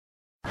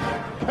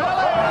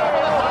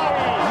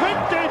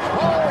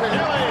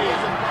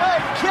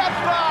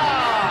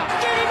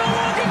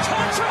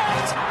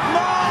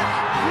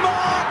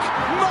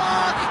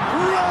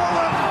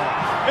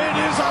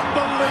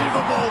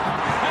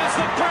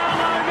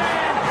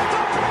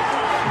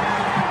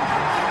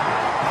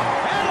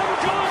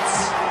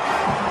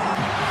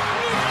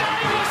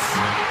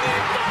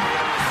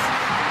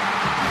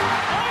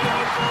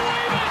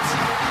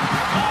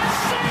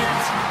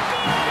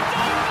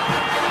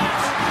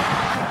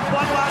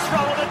last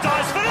roll of the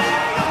dice for the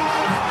Eagles!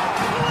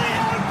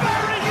 Leo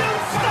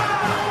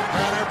Barry-Star!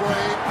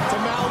 Canterbury to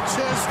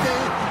Malchesky.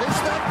 Is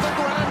that the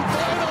grand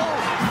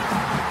final?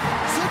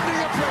 Sydney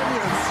are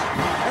premiers.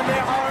 And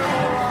they're home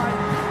all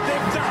right.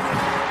 They've done it.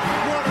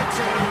 What a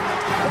team.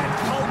 That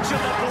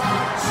culture, the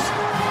Bloods.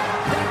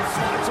 That's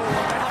what it's all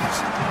about.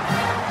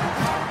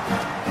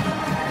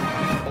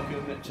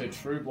 Welcome to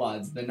True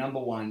Bloods, the number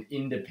one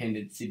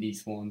independent Sydney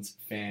Swans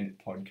fan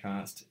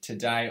podcast.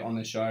 Today on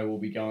the show, we'll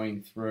be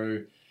going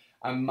through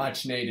a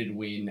much-needed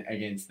win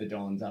against the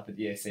Dons up at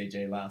the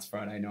SCG last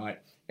Friday night.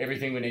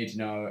 Everything we need to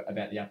know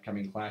about the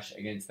upcoming clash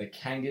against the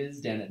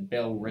Kangas down at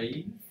Bell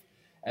Reeve,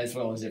 as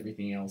well as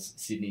everything else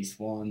Sydney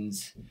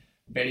Swans.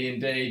 Betty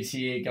and Deebs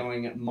here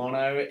going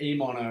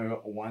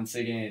e-mono once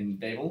again.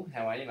 Devil,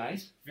 how are you,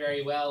 mate?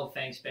 Very well,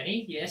 thanks,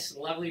 Benny. Yes,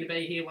 lovely to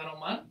be here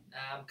one-on-one.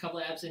 A couple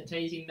of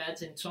absentees in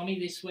Mads and Tommy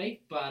this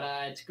week, but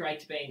it's great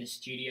to be in the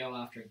studio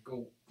after a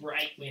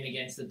great win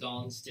against the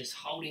Dons, just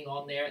holding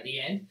on there at the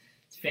end.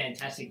 It's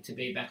fantastic to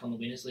be back on the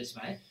winners list,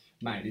 mate.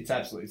 Mate, it's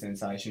absolutely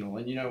sensational.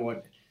 And you know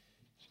what?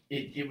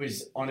 It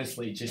was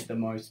honestly just the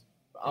most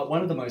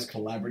one of the most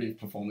collaborative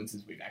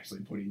performances we've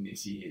actually put in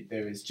this year.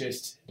 There was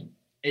just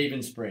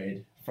even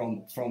spread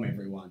from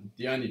everyone.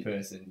 The only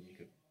person you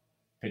could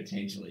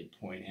potentially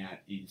point out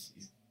is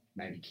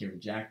maybe Kieran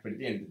Jack, but at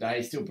the end of the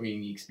day, still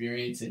bringing the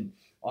experience. And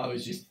I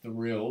was just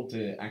thrilled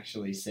to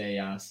actually see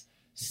us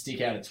stick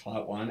out a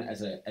tight one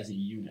as a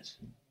unit.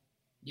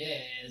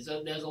 Yeah,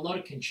 there's a lot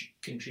of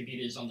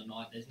contributors on the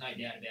night. There's no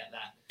doubt about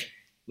that.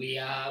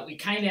 We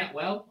came out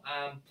well,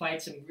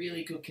 played some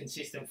really good,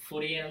 consistent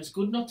footy, and it was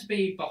good not to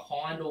be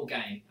behind all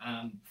game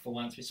for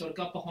once. We sort of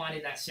got behind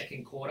in that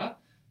second quarter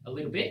a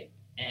little bit,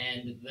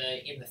 and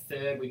in the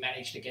third we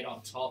managed to get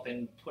on top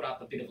and put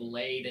up a bit of a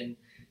lead and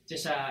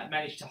just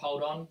managed to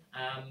hold on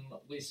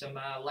with some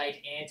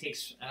late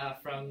antics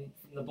from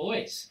the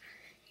boys.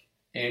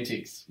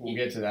 Antics. We'll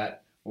get to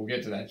that. We'll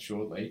get to that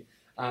shortly.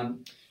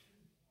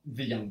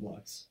 The young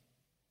blokes.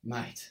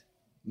 Mate.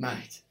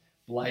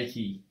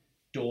 Blakey,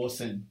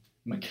 Dawson,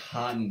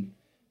 McCartan.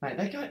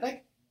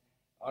 Mate,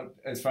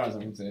 as far as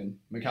I'm concerned,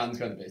 McCartan's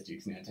got the best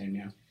dukes in our team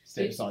now.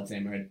 Step aside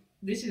Sam Red.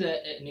 This is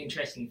an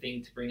interesting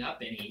thing to bring up,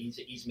 Benny,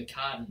 is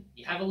McCartan.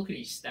 You have a look at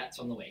his stats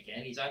on the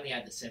weekend. He's only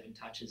had the 7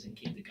 touches and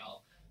kicked a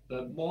goal.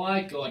 But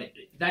my God,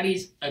 that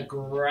is a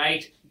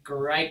great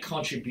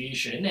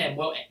contribution. And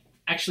well,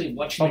 actually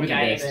watching Probably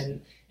the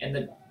game and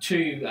the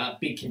 2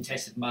 big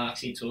contested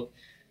marks he took,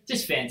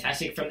 just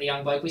fantastic from the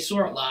young bloke. We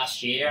saw it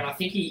last year, and I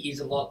think he's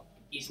a lot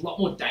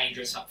more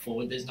dangerous up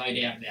forward. There's no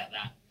doubt about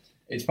that.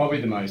 It's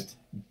probably the most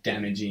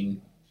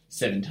damaging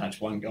 7-touch,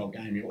 1-goal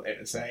game you'll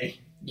ever see.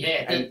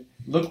 Yeah, and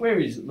look where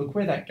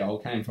that goal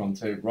came from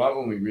too. Right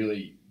when we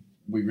really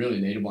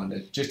needed one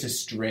to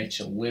stretch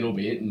a little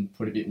bit and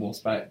put a bit more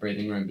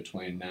breathing room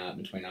between us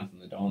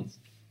and the Dons.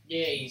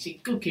 Yeah, he's a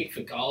good kick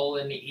for goal,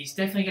 and he's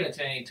definitely going to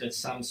turn into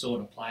some sort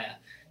of player.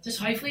 Just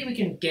hopefully we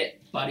can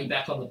get Buddy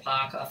back on the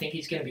park. I think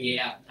he's going to be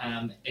out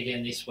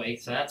again this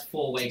week, so that's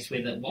 4 weeks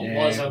with what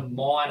was a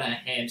minor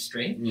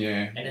hamstring.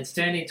 Yeah, and it's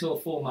turned into a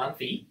full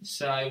monthy.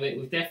 So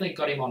we've definitely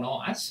got him on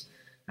ice,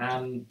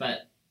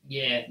 but.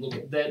 Yeah,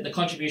 look, the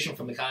contribution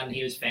from McCartan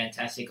here was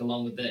fantastic,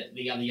 along with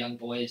the other young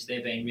boys.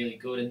 They've been really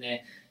good, and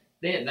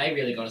they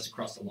really got us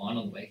across the line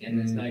on the weekend.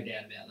 There's no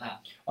doubt about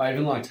that. I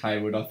even liked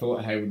Hayward. I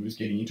thought Hayward was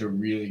getting into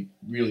really,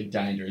 really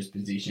dangerous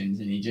positions,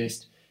 and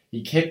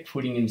he kept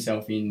putting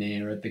himself in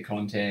there at the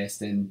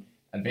contest, and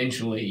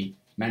eventually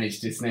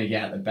managed to sneak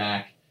out the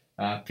back,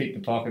 pick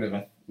the pocket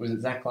of was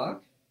it Zach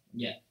Clark?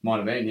 Yeah. Might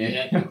have been,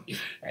 yeah.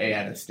 He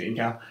had a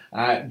stinker.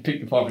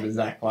 Picked the pocket of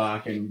Zach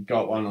Clark and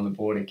got one on the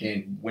board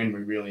again when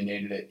we really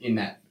needed it in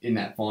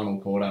that final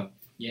quarter.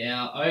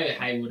 Yeah, I owe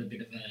Hayward a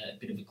bit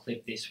of a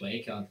clip this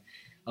week. I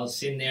was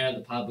sitting there at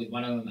the pub with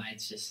one of my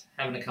mates just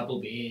having a couple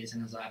of beers,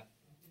 and I was like,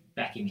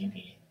 back him in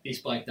here. This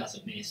bloke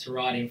doesn't miss.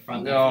 Right in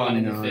front of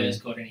in the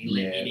first quarter, and he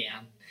let me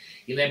down.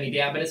 He let me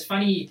down. But it's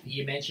funny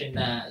you mentioned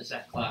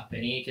Zach Clark,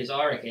 Benny, because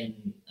I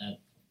reckon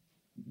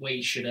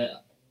we should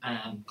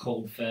have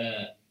called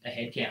for a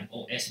head count,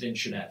 or Essendon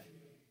should have,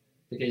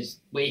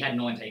 because we had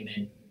 19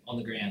 men on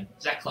the ground.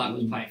 Zach Clark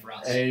was playing for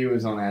us. He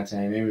was on our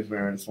team. He was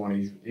wearing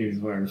Swannies.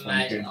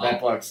 That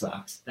bloke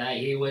sucks.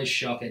 He was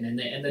shocking,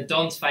 and the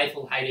Dons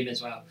faithful hate him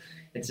as well.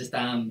 It's just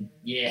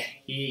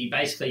he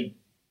basically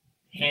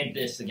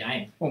handed us the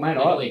game. Well,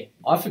 mate,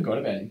 I forgot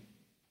about him.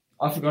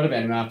 I forgot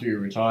about him after he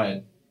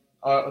retired.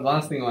 The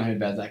last thing I heard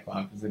about Zach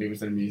Clark was that he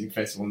was at a music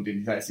festival and did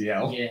his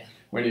ACL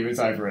when he was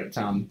over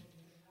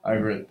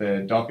at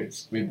the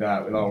Dockets with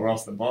old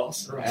Ross the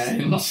Boss. Wouldn't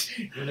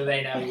have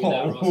been happy with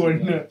that, Ross.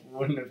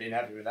 Wouldn't have been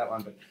happy with that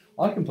one, but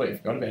I completely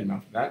forgot about him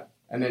after that.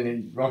 And then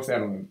he rocks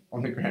out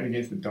on the ground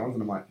against the Dons,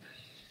 and I'm like,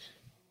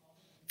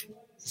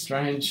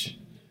 strange.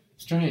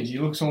 He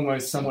looks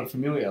almost somewhat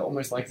familiar,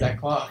 almost like Zach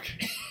Clark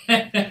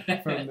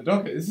from the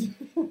Dockers.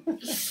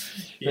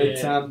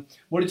 But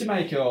what did you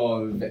make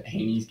of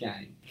Heaney's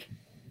game?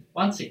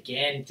 Once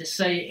again, to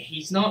see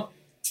he's not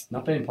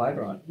being played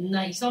right. No,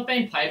 he's not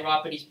being played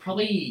right, but he's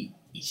probably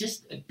he's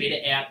just a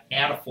bit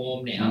out of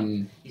form now.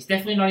 Mm. He's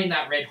definitely not in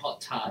that red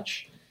hot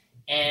touch,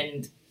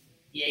 and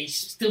yeah, he's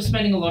still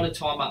spending a lot of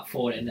time up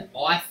forward, and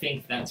I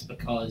think that's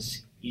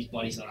because his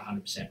body's not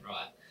 100%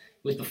 right.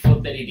 With the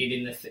foot that he did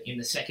in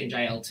the second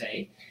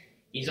JLT,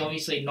 he's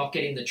obviously not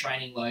getting the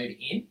training load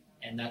in,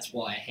 and that's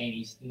why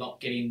Heaney's not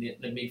getting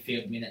the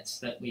midfield minutes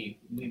that we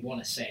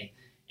want to see.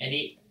 And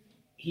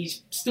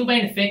he's still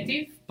been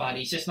effective, but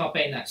he's just not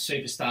been that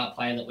superstar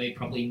player that we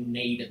probably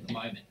need at the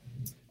moment.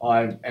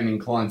 I am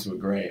inclined to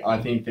agree.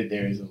 I think that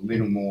there is a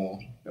little more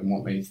than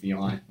what meets the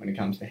eye when it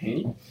comes to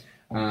Heaney.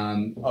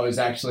 I was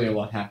actually a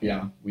lot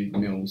happier with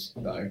Mills,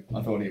 though.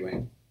 I thought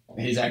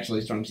he's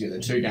actually strung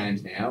together 2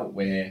 games now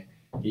where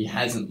he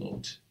hasn't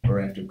looked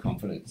bereft of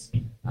confidence.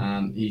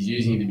 He's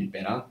using it a bit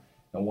better.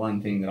 The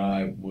one thing that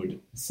I would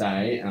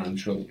say, and I'm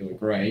sure that you'll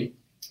agree,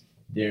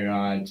 there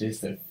are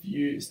just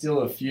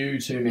still a few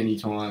too many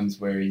times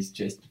where he's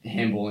just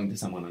handballing to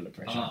someone under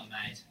pressure. Oh,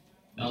 mate.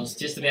 I was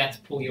just about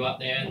to pull you up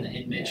there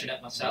and mention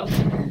it myself.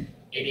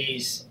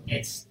 It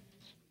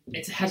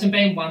hasn't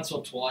been once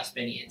or twice,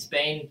 Benny. It's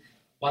been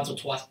once or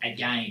twice a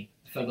game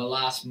for the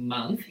last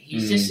month.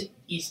 He's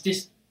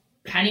just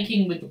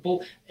panicking with the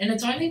ball, and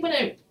it's only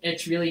when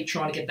it's really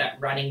trying to get that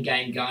running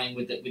game going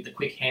with the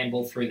quick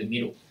handball through the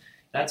middle.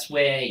 That's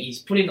where he's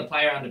putting the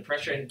player under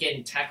pressure and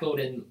getting tackled,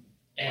 and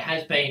it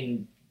has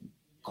been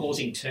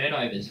causing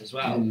turnovers as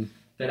well.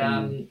 But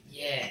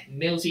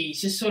Millsy,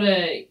 he's just sort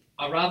of,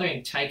 I'd rather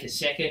him take a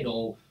second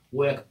or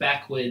work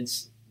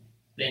backwards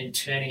than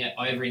turning it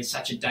over in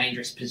such a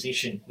dangerous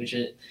position, which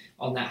is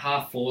on that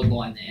half forward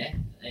line there,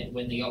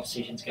 when the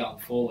opposition's going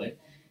forward.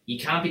 You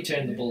can't be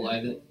turning the ball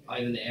over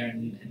there,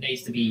 and it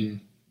needs to be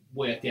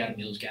worked out of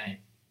Mills' game.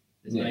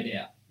 There's no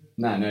doubt.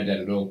 No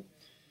doubt at all.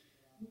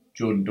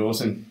 Jordan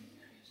Dawson.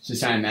 It's the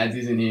same as,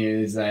 isn't he?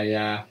 There's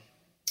a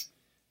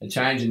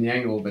change in the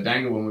angle of the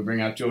dangle when we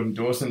bring up Jordan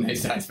Dawson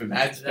these days for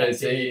Mads. But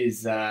he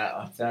is,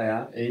 I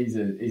tell you, he's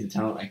a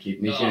talent, that kid.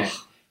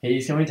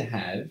 He's going to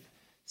have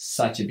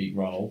such a big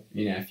role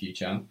in our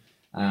future.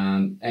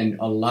 And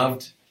I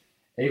loved,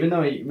 even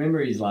though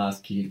remember his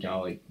last kick at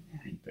goal, he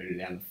booted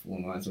down the floor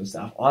and all that sort of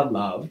stuff. I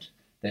loved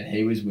that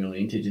he was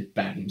willing to just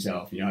back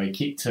himself. You know, he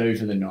kicked 2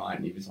 for the night,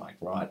 and he was like,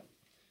 right,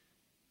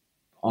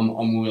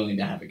 I'm willing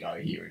to have a go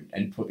here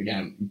and put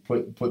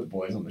the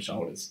boys on the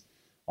shoulders.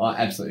 I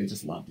absolutely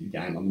just loved his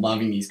game. I'm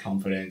loving his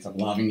confidence. I'm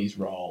loving his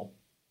role.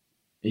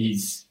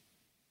 He's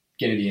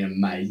going to be an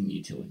amazing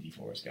utility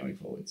for us going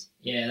forwards.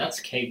 Yeah, that's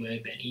a key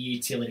word, Benny.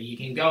 Utility. You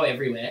can go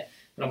everywhere.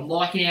 But I'm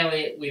liking how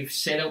we've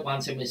said it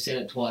once and we've said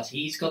it twice.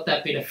 He's got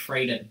that bit of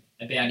freedom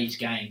about his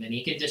game, and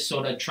he can just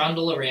sort of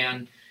trundle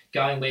around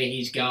going where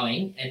he's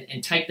going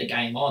and take the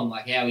game on,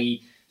 like how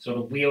he sort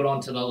of wheeled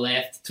onto the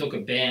left, took a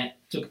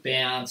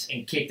bounce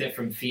and kicked it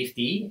from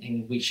 50,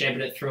 and we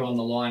shepherded it through on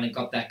the line and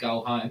got that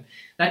goal home.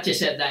 That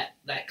just had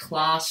that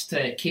class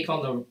to kick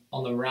on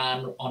the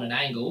run on an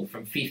angle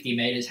from 50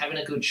 metres, having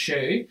a good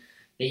shoe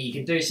that you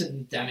can do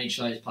some damage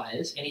to those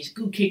players, and he's a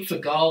good kick for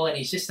goal, and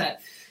he's just a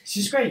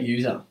great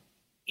user.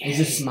 Yeah.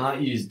 He's a smart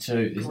user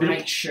too. There's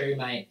great shoe,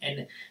 mate,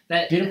 and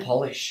that bit of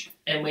polish.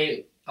 And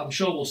I'm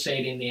sure we'll see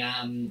it in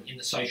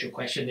the social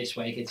question this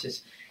week. It's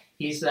just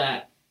he's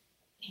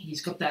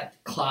got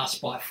that class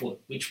by foot,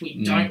 which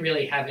we don't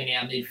really have in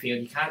our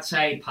midfield. You can't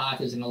say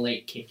Parker's an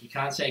elite kick. You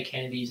can't say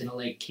Kennedy's an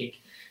elite kick.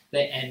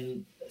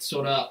 And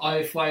sort of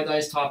Oflo,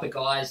 those type of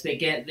guys, they're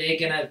going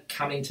to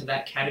come into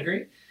that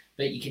category.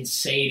 But you can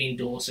see it in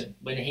Dawson.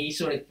 When he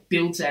sort of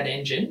builds that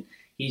engine,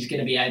 he's going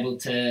to be able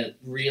to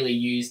really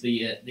use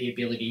the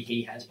ability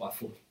he has by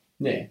foot.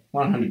 Yeah,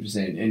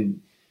 100%.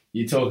 And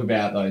you talk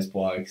about those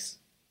blokes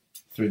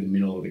through the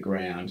middle of the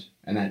ground,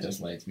 and that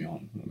just leads me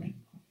on. I mean,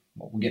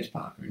 we'll get to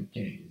Parker and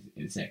Kennedy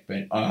in a sec,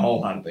 but I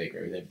wholeheartedly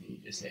agree with everything you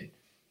just said.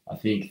 I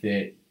think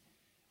that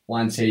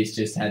once he's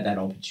just had that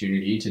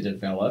opportunity to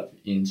develop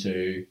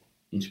into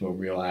a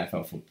real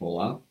AFL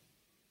footballer,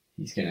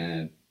 he's going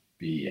to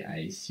be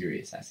a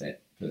serious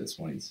asset for the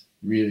Swanies.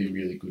 Really,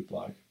 really good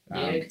bloke.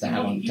 He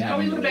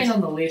probably would have been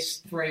on the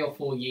list 3 or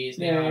 4 years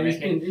now. Yeah,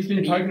 he's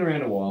been poking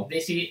around a while.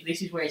 This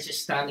is where he's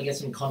just starting to get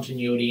some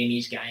continuity in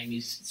his game.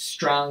 He's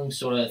strung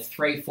sort of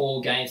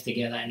 3-4 games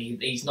together, and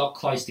he's not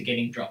close to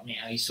getting dropped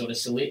now. He's sort of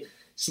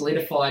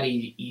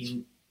solidified his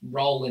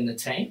role in the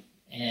team,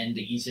 and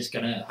he's just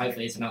going to,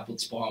 hopefully it's an upward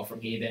spiral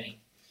from here, Benny.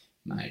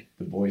 Mate,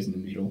 the boys in the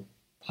middle,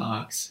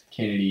 Parks,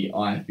 Kennedy,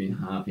 I have been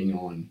harping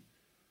on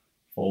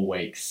for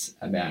weeks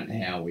about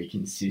how we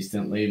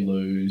consistently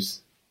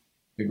lose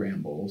the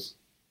ground balls.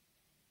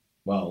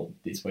 Well,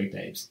 this week,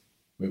 Deeps,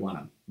 we won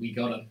them. We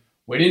got them.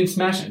 We didn't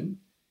smash them,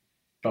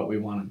 but we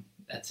won them.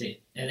 That's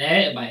it. And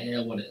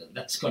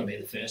that's got to be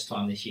the first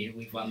time this year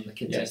we've won the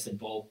contested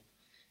ball.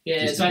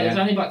 Yeah, it's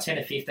only about 10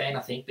 or 15,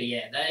 I think. But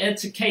yeah,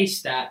 it's a key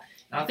stat.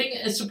 And I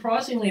think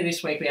surprisingly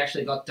this week we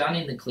actually got done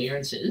in the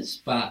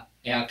clearances, but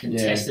our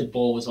contested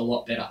ball was a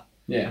lot better.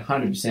 Yeah,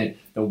 100%.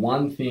 The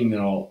one thing that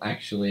I'll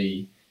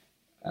actually,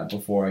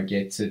 before I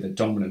get to the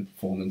dominant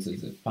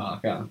performances of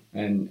Parker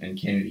and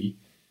Kennedy,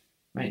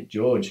 mate,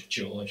 George.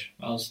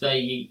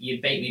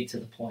 You beat me to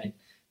the point.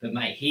 But,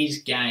 mate, his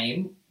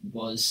game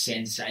was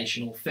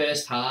sensational.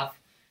 First half,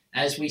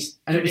 as we...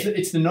 And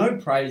it's the no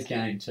praise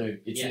game too.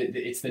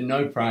 It's the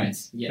no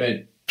praise. Yeah.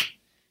 But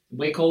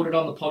we called it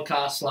on the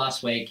podcast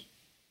last week.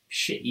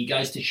 He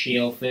goes to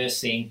Shield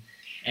first thing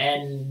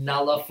and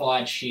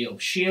nullified Shield.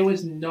 Shield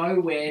was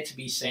nowhere to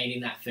be seen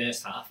in that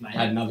first half, mate.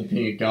 had another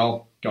ping at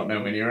goal. Got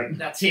nowhere near it.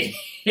 That's it.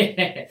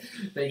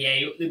 But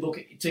yeah, look,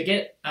 to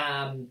get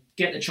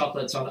the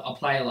chocolates on a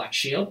player like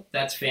Shield,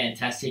 that's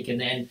fantastic. And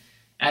then,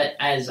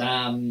 as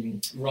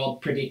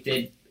Rob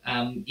predicted,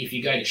 if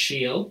you go to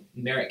Shield,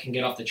 Merritt can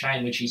get off the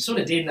train, which he sort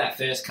of did in that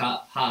first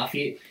half.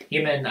 Him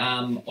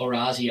and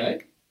Orazio,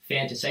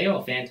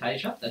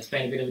 Fantasia. That's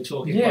been a bit of a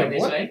talking point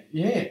this week.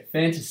 Yeah,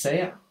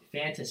 Fantasia.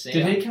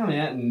 Did he come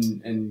out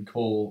and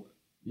call?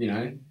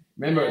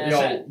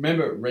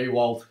 Remember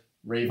Revolt.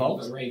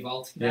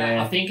 Revolt.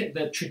 Yeah. I think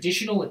the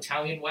traditional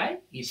Italian way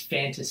is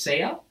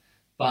Fantasia,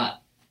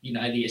 but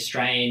the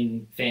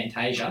Australian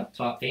Fantasia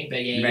type thing.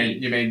 But yeah,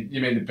 you mean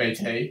the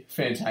BT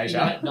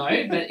Fantasia? No,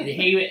 but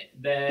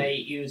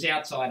he was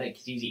outside it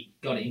because he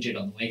got injured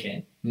on the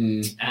weekend.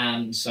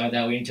 So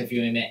they were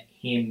interviewing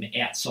him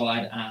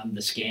outside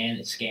the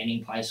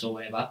scanning place or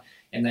whatever,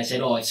 and they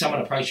said, if someone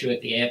approached you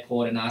at the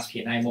airport and asked for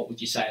your name, what would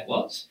you say it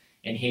was?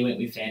 And he went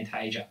with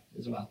Fantasia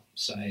as well.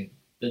 So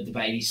the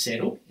debate is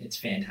settled. It's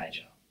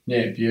Fantasia.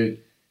 Yeah, beaut.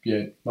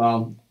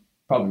 Well,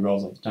 probably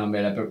rolls off the tongue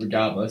better, but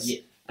regardless. Yeah.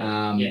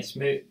 Yes,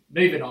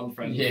 moving on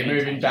from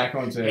moving back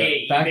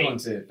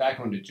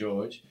onto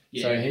George.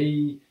 Yeah. So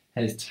he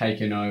has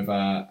taken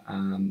over.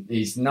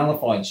 He's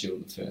nullified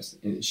Shield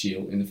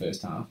in the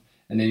first half,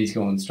 and then he's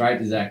gone straight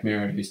to Zach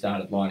Merritt, who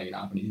started lining it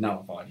up, and he's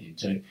nullified him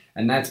too.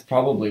 And that's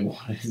probably what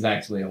has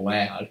actually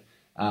allowed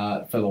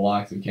for the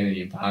likes of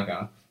Kennedy and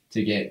Parker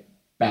to get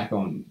back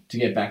on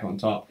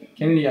top.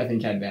 Kennedy, I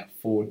think, had about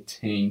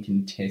 14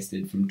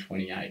 contested from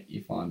 28,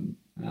 if I'm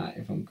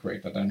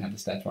correct. I don't have the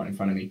stats right in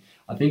front of me.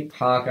 I think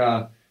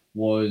Parker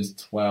was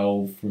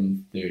 12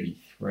 from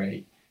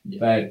 33. Yeah.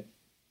 But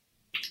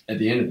at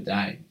the end of the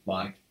day,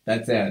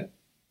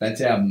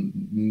 that's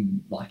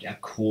our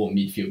core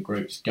midfield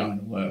group's going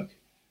to work.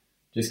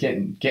 Just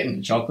getting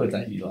the chocolates,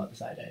 as you like to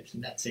say, Dave.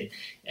 That's it.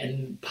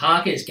 And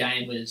Parker's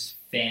game was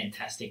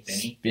fantastic,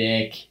 Benny.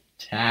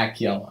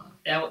 Spectacular.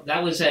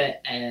 That was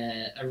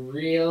a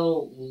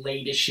real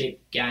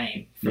leadership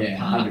game from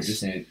Parks.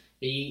 100%.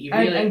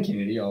 And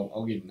Kennedy,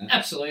 I'll give him that.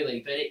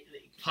 Absolutely, but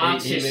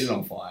Parks he lit it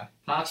on fire.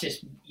 Parks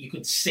you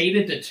could see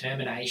the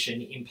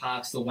determination in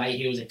Parks, the way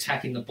he was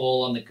attacking the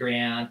ball on the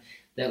ground,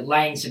 that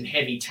laying some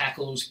heavy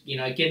tackles,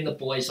 getting the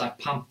boys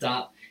pumped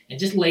up and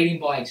just leading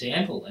by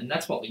example. And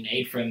that's what we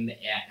need from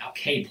our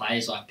key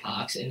players like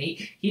Parks. And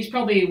he's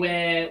probably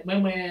where,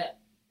 when we're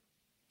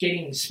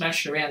getting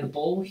smashed around the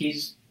ball,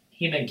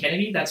 him and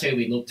Kennedy, that's who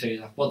we look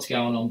to. What's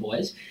going on,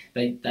 boys?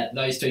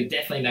 Those two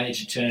definitely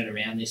managed to turn it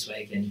around this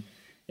week, and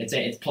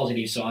it's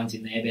positive signs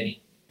in there,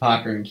 Benny.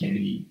 Parker and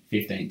Kennedy,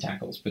 15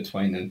 tackles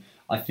between them.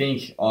 I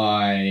think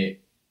I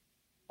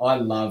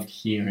loved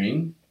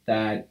hearing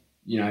that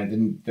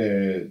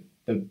the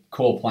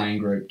core playing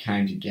group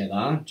came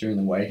together during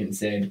the week and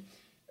said,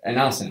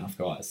 enough's enough,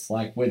 guys.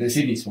 We're the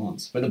Sydney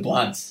Swans, we're the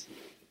Bloods.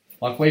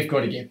 We've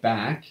got to get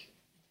back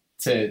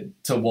to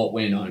what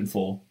we're known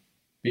for.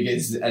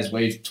 Because, as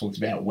we've talked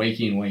about week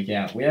in, week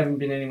out, we haven't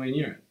been anywhere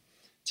near it.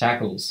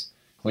 Tackles,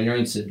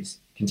 clearances,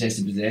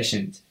 contested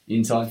possessions,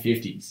 inside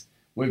 50s.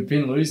 We've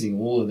been losing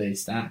all of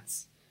these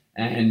stats.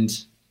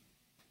 And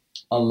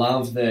I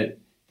love that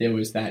there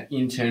was that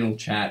internal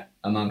chat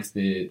amongst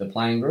the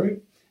playing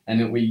group, and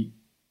that we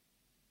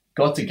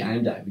got to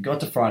game day, we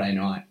got to Friday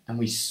night, and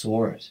we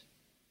saw it.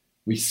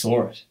 We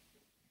saw it.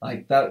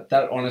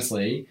 That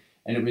honestly,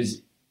 and it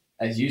was,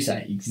 as you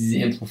say,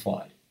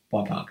 exemplified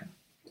by Parker.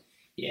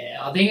 Yeah,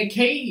 I think a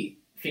key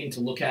thing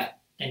to look at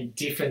and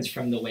difference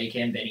from the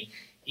weekend, Benny,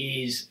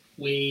 is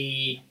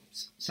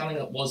something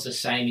that was the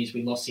same is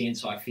we lost the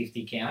inside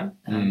 50 count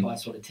by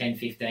sort of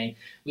 10-15,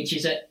 which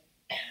is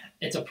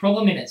it's a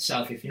problem in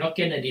itself. If you're not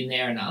getting it in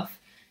there enough,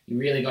 you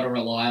really got to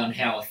rely on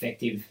how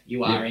effective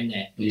you are in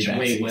there, which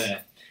we were.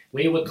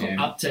 We were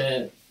up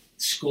to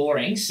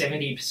scoring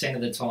 70%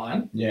 of the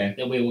time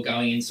that we were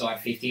going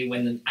inside 50,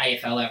 when the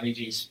AFL average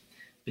is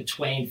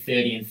between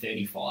 30 and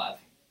 35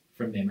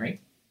 from memory.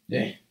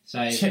 Yeah.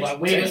 So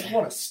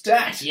what a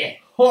stat. Yeah.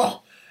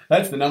 Oh,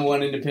 that's the number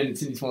one independent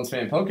Sydney Swans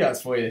fan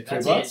podcast for you.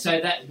 That's it. So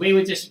that we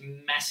were just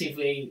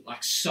massively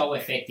so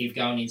effective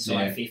going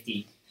inside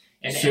 50.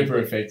 Super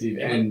effective.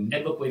 And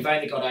look, we've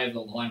only got over the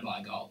line by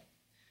a goal.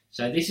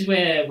 So this is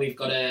where we've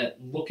got to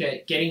look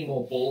at getting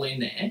more ball in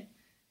there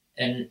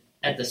and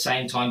at the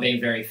same time being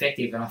very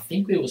effective. And I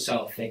think we were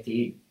so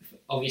effective,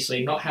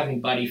 obviously not having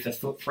Buddy for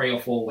 3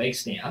 or 4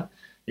 weeks now.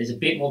 There's a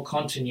bit more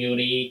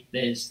continuity.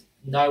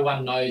 No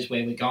one knows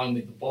where we're going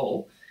with the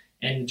ball,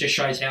 and just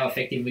shows how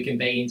effective we can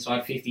be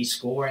inside 50,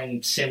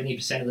 scoring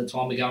 70% of the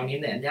time we're going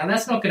in there. Now,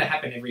 that's not going to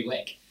happen every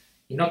week.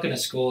 You're not going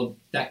to score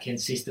that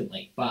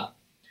consistently, but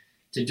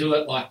to do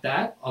it like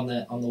that on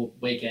the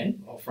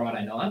weekend or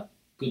Friday night,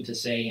 good to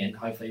see, and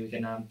hopefully we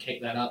can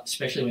keep that up,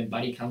 especially when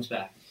Buddy comes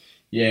back.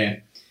 Yeah.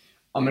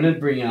 I'm going to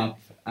bring up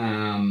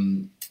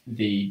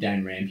the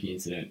Dan Rampy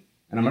incident.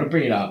 And I'm going to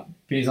bring it up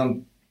because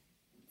I'm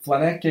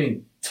flat out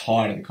getting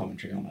tired of the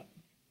commentary on it.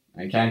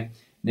 Okay?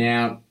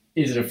 Now,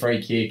 is it a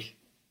free kick?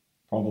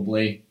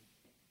 Probably.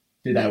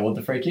 Did they award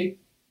the free kick?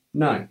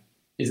 No.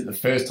 Is it the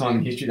first time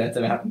in history that's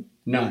ever happened?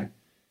 No.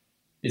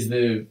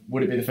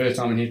 Would it be the first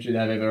time in history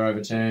they've ever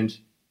overturned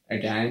a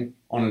game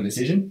on a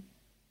decision?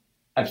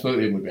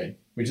 Absolutely it would be.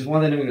 Which is why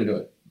they're never going to do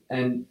it.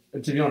 And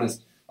to be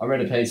honest, I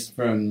read a piece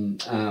from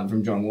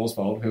John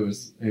Worsfold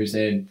who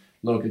said,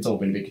 look, it's all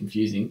been a bit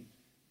confusing,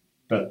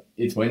 but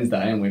it's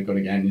Wednesday and we've got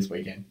a game this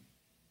weekend.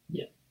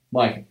 Yeah.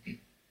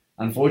 Like,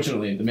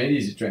 unfortunately, the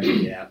media's just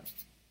dragging it out.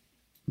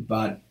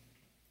 But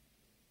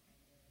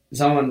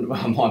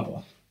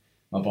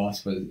my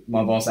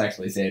boss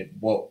actually said,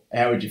 well,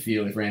 how would you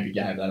feel if Rampy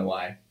gave that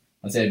away?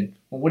 I said,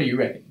 well, what do you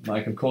reckon?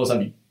 Like, of course I'd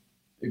be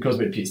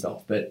pissed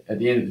off, but at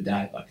the end of the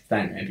day, like, it's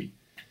Dan Rampy.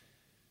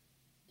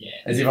 Yeah.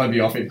 As if I'd be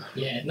off him.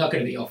 Yeah, not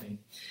going to be off him.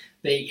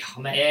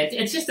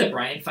 It's just a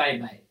brain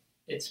fade, mate.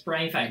 It's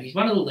brain fade. He's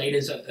one of the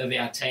leaders of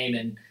our team,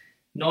 and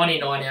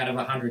 99 out of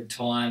 100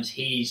 times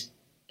he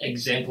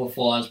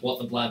exemplifies what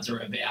the Bloods are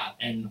about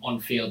and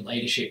on-field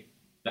leadership,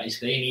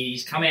 basically. And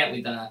he's come out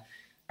with a...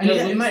 And he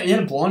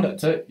had a blinder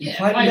too. He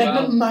had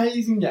an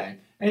amazing game.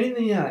 And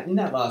in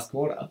that last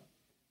quarter,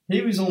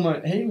 he was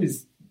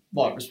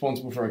like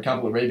responsible for a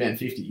couple of rebound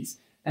 50s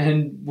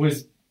and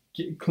was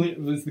the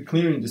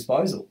clearing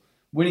disposal,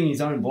 winning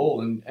his own ball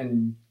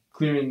and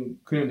clearing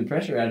the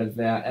pressure out of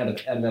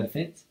our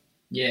defence.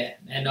 Yeah,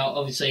 and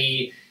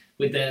obviously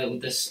with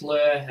the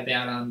slur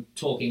about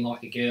talking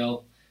like a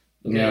girl.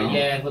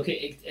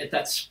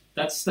 That's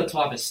the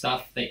type of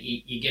stuff that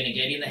you're going to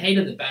get in the heat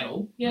of the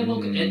battle. Yeah,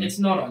 look, it's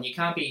not on. You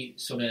can't be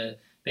sort of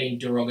being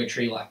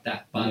derogatory like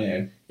that.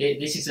 But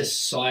this is a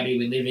society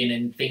we live in,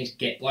 and things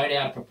get blown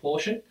out of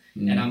proportion.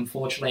 And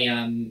unfortunately,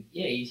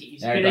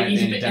 he's a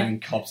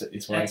bit cops it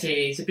this way.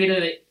 He's a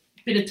bit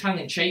of tongue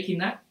in cheek in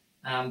that,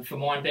 for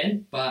mine,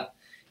 Ben. But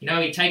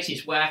he takes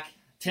his whack,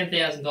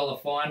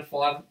 $10,000 fine,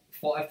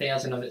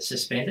 5,000 of it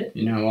suspended.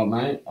 You know what,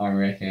 mate? I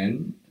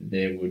reckon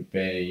there would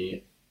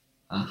be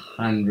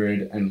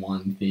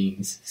 101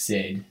 things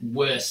said.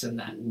 Worse than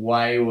that.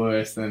 Way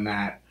worse than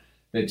that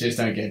just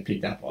don't get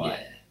picked up by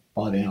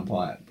the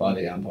umpire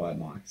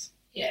mics.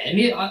 Yeah,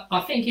 and I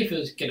think if it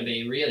was going to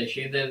be a real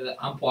issue, the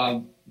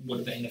umpire would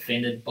have been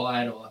offended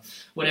by it or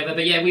whatever.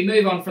 But yeah, we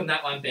move on from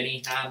that one,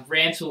 Benny.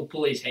 Rams will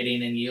pull his head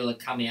in and he'll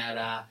come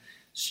out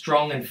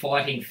strong and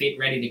fighting fit,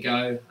 ready to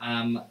go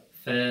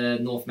for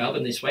North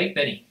Melbourne this week,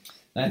 Benny.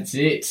 That's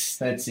it.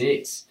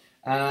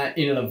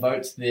 Into the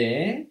votes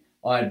there,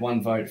 I had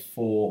one vote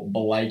for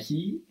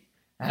Blakey.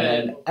 Had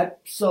an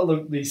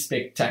absolutely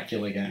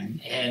spectacular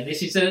game. And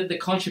this is the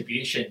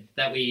contribution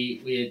that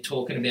we're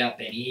talking about,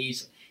 Benny.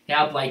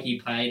 How Blakey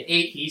played.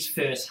 His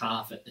first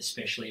half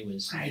especially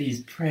was... Mate,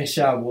 his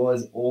pressure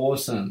was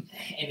awesome.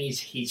 And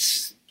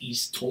he's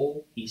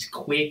tall, he's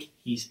quick,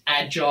 he's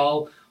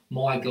agile.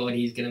 My God,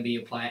 he's going to be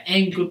a player.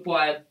 And good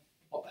player.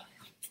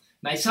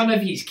 Mate, some of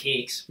his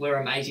kicks were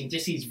amazing.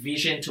 Just his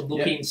vision to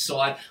look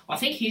inside. I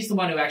think he's the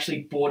one who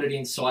actually brought it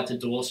inside to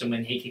Dawson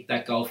when he kicked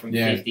that goal from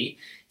 50.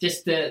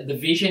 Just the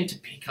vision to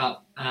pick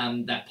up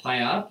that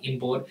player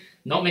inboard.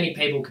 Not many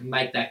people can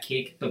make that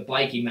kick, but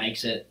Blakey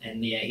makes it.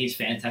 And yeah, he's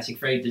fantastic.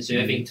 Very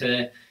deserving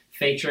to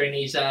feature in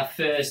his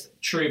first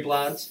True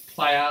Bloods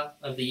Player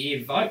of the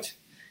Year vote.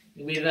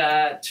 With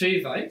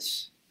 2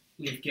 votes,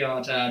 we've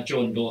got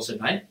Jordan Dawson,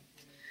 mate.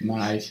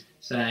 Mate.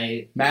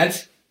 So...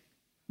 Mads?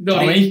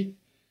 Tommy?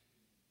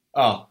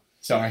 Oh,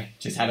 sorry,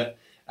 just had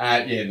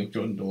it. Look,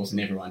 Jordan Dawson,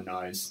 everyone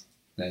knows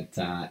that,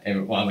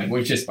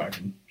 we've just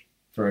spoken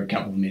for a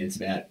couple of minutes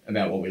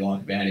about what we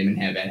like about him and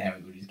how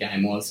good his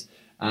game was.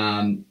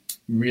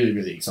 Really,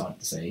 really excited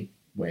to see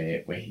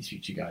where his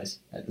future goes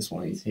at the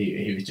Swannies.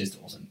 He was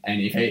just awesome.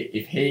 And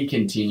if he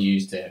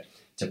continues to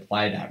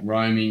play that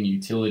roaming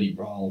utility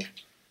role,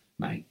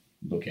 mate,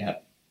 look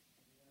out.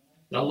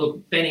 Well,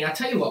 look, Benny, I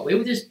tell you what, we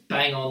were just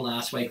bang on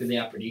last week with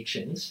our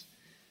predictions.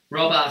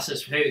 Rob asked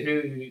us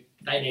who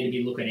they need to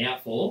be looking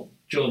out for.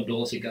 Jordan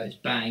Dawson goes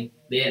bang.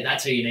 Yeah,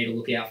 that's who you need to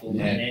look out for,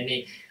 man.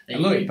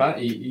 And look,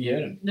 he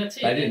heard him. That's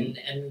it. They didn't.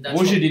 And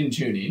that's Woosha didn't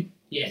tune in.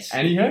 Yes.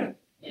 And he heard it.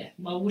 Yeah.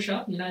 Well,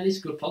 Woosha, this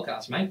is a good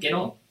podcast, mate. Get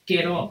on.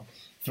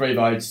 3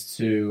 votes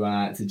to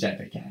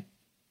JPK.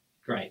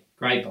 Great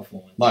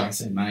performance. Like I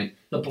said, mate.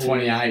 The ball.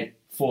 28,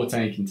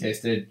 14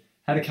 contested.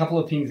 Had a couple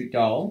of pings at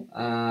goal.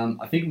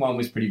 I think one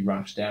was pretty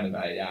rushed out of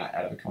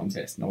a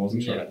contest, and I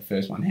wasn't sure about the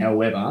first one.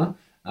 However,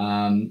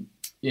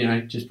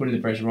 just putting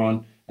the pressure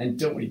on and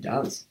doing what he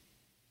does.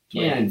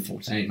 28 and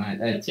 14, mate.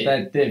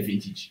 They're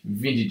vintage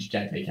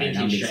JPK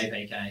numbers.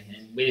 Vintage JPK.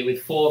 And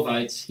with 4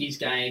 votes, his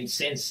game,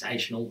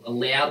 sensational,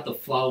 allowed the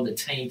flow of the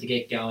team to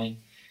get going.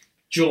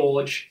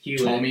 George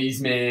Hewitt.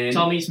 Tommy's man.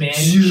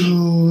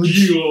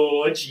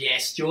 George.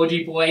 Yes,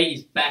 Georgie boy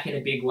is back in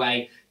a big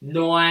way.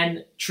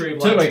 9 True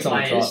Bloods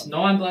players.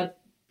 9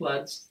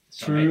 Bloods.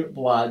 Sorry. True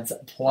Bloods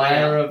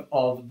Player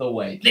of the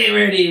Week. There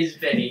it is,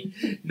 Benny.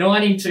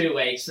 9 in 2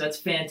 weeks. That's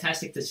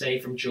fantastic to see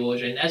from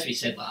George. And as we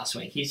said last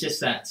week, he's just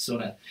that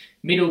sort of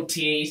middle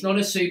tier. He's not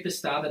a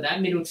superstar, but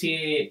that middle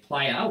tier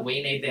player,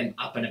 we need them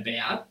up and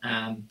about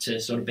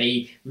to sort of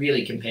be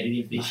really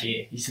competitive this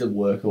year. He's the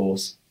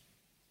workhorse.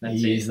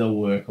 He is the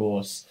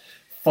workhorse.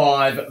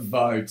 5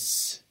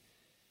 votes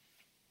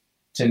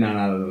to none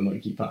other than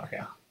Lukey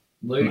Parker.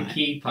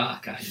 Lukey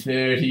Parker.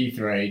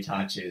 33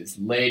 touches,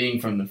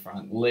 leading from the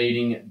front,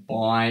 leading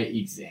by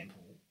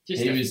example.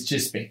 He was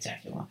just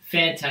spectacular.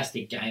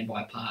 Fantastic game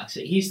by Parks.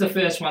 He's the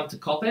first one to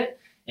cop it,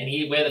 and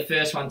we're the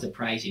first one to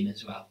praise him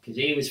as well, because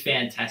he was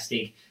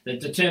fantastic. The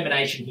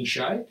determination he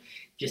showed,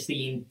 just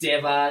the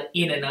endeavour,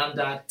 in and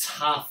under,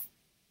 tough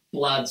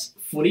Bloods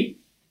footy,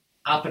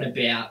 up and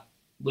about.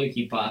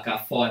 Lukey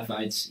Parker, 5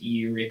 votes,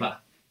 you ripper.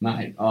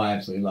 Mate, I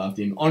absolutely loved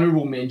him.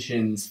 Honourable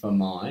mentions for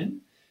mine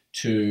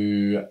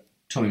to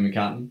Tommy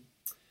McCartan.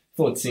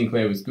 Thought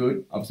Sinclair was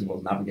good. Obviously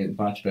wasn't up against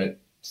much, but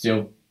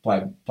still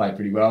played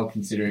pretty well,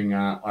 considering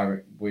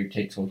we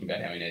keep talking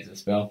about how he needs a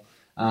spell.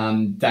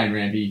 Dane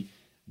Rampy,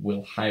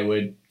 Will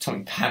Hayward,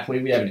 Tommy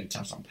Papley. We haven't even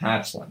touched on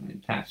Paps.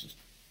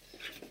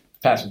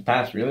 Paps was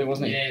Paps, really,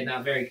 wasn't he? Yeah,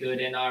 no, very good.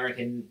 And I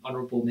reckon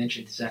honourable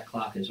mention to Zach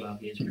Clark as well.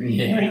 He was pretty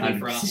good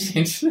for us.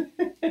 To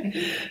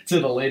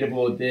the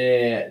leaderboard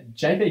there,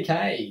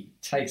 JPK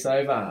takes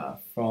over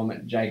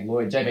from Jake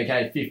Lloyd.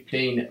 JPK,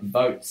 15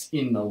 votes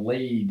in the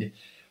lead.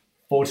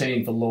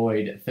 14 for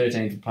Lloyd,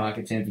 13 for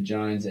Parker, 10 for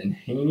Jones and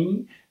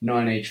Heaney,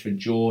 9 each for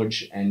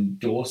George and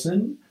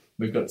Dawson.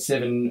 We've got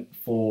 7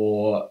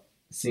 for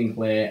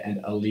Sinclair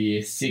and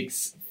Alir,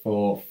 6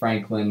 for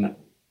Franklin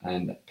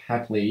and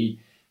Papley,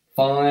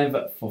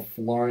 5 for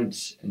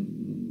Florent,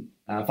 1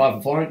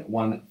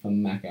 for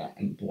Macca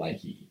and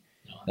Blakey.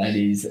 Nice. That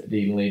is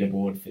the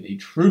leaderboard for the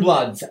True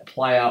Bloods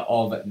Player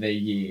of the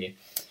Year.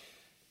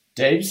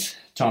 Deebs,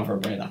 time for a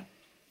breather.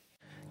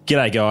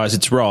 G'day guys,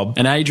 it's Rob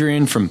and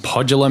Adrian from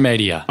Podular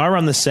Media. I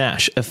run The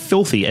Sash, a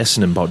filthy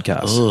Essendon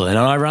podcast. And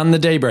I run The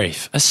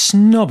Debrief, a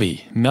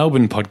snobby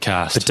Melbourne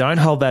podcast. But don't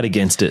hold that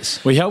against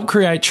us. We help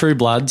create True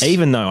Bloods.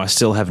 Even though I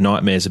still have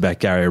nightmares about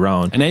Gary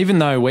Rowan. And even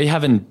though we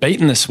haven't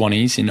beaten the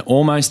Swannies in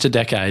almost a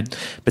decade.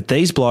 But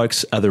these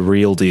blokes are the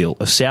real deal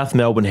of South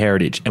Melbourne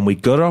heritage, and we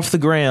got it off the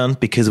ground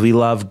because we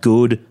love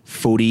good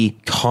footy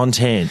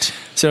content.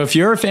 So if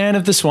you're a fan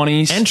of the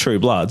Swannies and True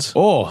Bloods,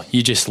 or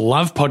you just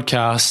love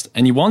podcasts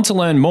and you want to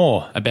learn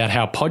more about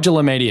how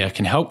Podular Media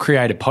can help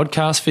create a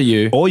podcast for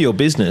you or your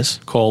business,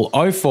 call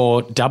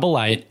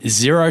 0488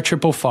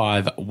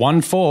 0555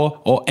 14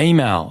 or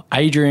email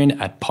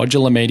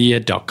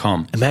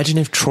adrian@podularmedia.com. Imagine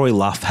if Troy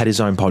Luff had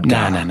his own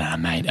podcast. No,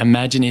 mate.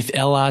 Imagine if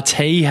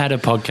LRT had a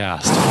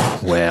podcast.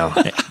 Wow.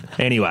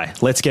 Anyway,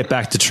 let's get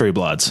back to True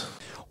Bloods.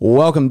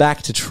 Welcome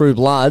back to True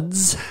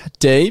Bloods,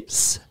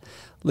 Deeps.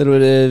 A little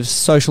bit of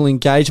social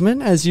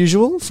engagement, as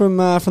usual, from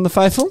the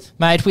faithful.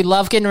 Mate, we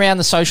love getting around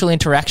the social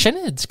interaction.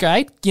 It's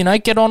great. You know,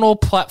 get on all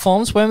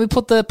platforms. When we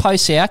put the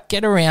posts out,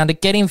 get around it,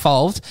 get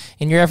involved,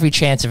 and you're every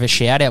chance of a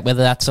shout-out,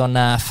 whether that's on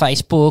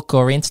Facebook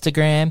or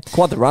Instagram.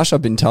 Quite the rush,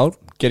 I've been told,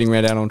 getting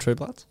read out on True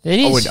Bloods. It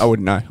is. I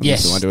wouldn't know.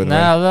 Yes. You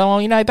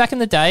know, back in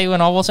the day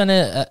when I wasn't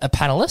a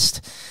panellist,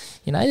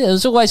 you know, it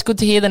was always good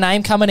to hear the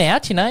name coming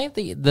out. You know,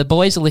 the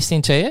boys are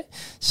listening to you.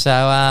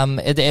 So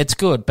it's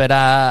good.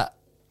 But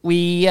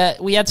we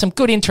had some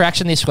good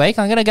interaction this week.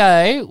 I'm going to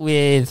go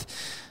with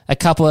a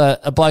couple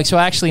of blokes who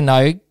I actually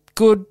know,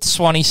 good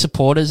Swanee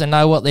supporters, and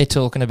know what they're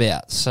talking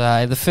about.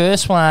 So the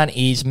first one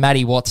is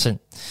Matty Watson.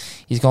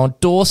 He's gone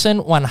Dawson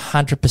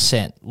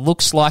 100%.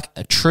 Looks like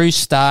a true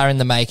star in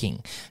the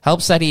making.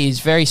 Helps that he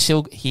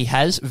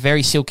has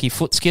very silky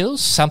foot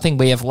skills, something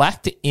we have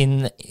lacked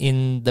in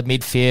the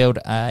midfield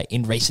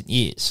in recent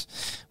years,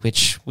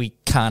 which we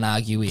can't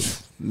argue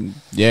with.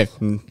 Yeah,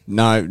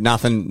 no,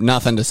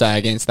 nothing to say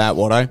against that,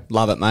 Watto.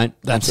 Love it, mate.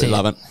 Absolutely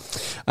love it.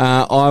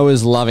 I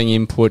was loving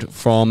input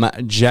from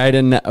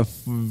Jaden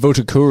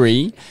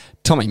Vutakuri.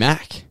 Tommy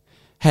Mack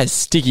has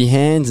sticky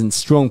hands and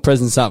strong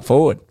presence up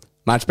forward.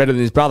 Much better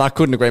than his brother.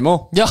 Couldn't agree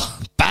more. Oh,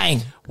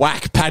 bang.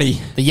 Whack,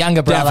 Paddy. The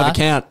younger brother. Down for the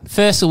count.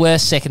 First the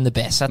worst, second the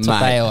best. That's what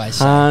they always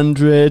say.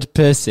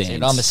 100%.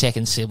 I'm a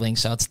second sibling,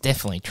 so it's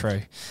definitely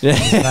true.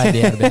 There's no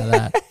doubt about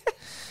that.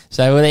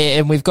 So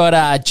and we've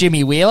got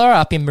Jimmy Wheeler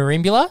up in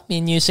Merimbula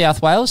in New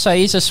South Wales. So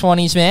he's a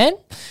Swannies man.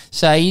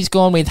 So he's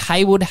gone with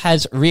Hayward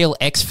has real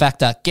X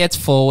factor, gets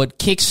forward,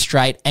 kicks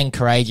straight and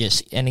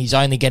courageous, and he's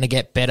only going to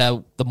get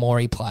better the more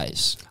he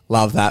plays.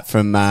 Love that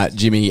from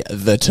Jimmy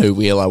the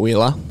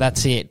Wheeler.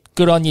 That's it.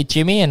 Good on you,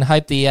 Jimmy, and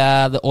hope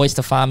the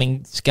oyster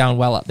farming's going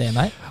well up there,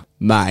 mate.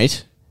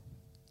 Mate,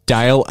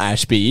 Dale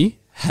Ashby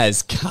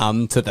has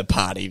come to the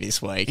party this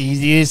week.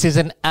 This is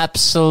an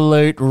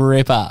absolute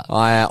ripper.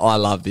 I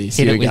love this.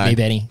 Hit it with me,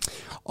 Benny.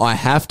 I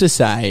have to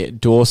say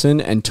Dawson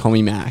and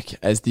Tommy Mack,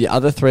 as the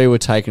other three were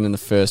taken in the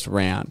first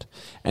round,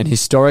 and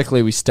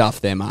historically we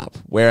stuffed them up,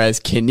 whereas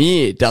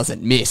Kinnear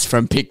doesn't miss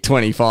from pick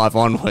 25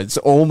 onwards,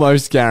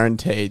 almost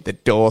guaranteed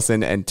that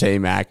Dawson and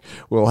T-Mac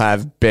will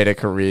have better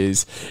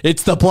careers.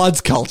 It's the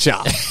Bloods culture.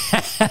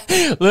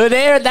 Look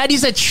there, that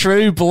is a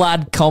true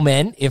blood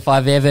comment if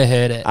I've ever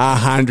heard it.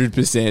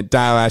 100%.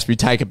 Dale Ashby,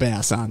 take a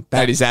bow, son.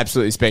 That is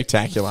absolutely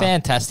spectacular.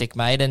 Fantastic,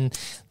 mate. And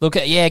look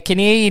at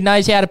Kinnear, he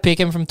knows how to pick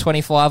him from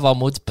 25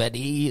 onwards, but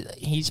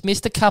he's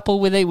missed a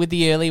couple with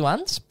the early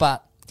ones.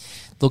 But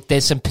look,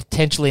 there's some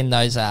potential in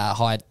those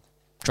high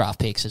draft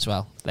picks as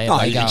well. They You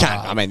go can't.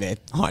 high. I mean, they're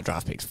high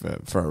draft picks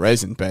for a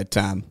reason, but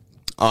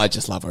I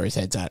just love where his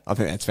head's at. I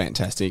think that's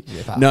fantastic.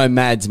 Yeah, no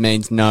Mads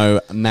means no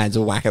Mads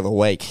or whack of the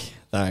week,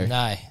 though.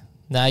 No.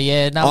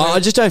 I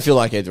just don't feel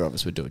like either of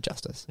us would do it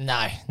justice.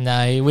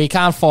 No, we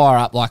can't fire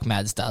up like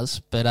Mads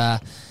does.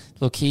 But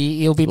look,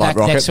 he'll be Like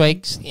back Rocket? next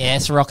week.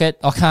 Yes, Rocket.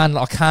 I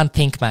can't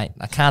think, mate.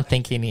 I can't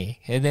think in here.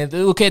 And then,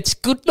 look, it's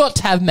good not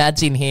to have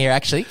Mads in here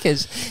actually,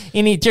 because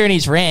during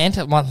his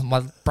rant,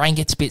 my brain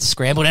gets a bit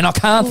scrambled and I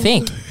can't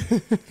think.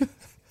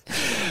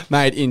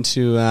 Mate,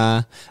 into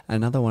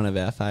another one of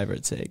our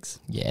favourite segs.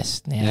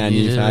 Yes, Our now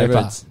new you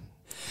favourites.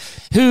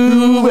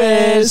 Who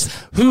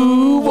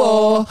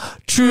wore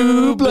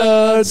True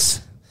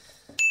Bloods?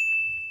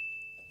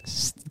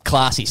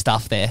 Classy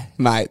stuff there.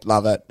 Mate,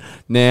 love it.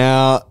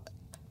 Now,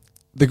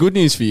 the good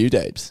news for you,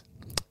 Deebs,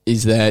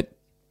 is that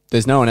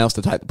there's no one else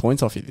to take the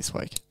points off you this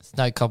week.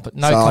 No So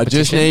competition. I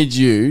just need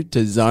you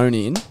to zone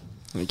in,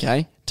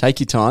 okay? Take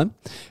your time,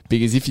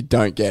 because if you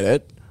don't get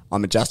it,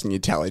 I'm adjusting your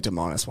tally to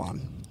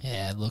 -1.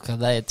 Yeah, look,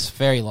 it's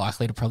very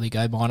likely to probably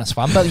go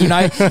 -1. But,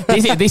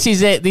 this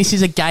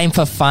is a game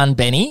for fun,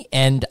 Benny.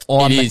 And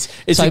It is.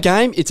 It's a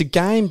game,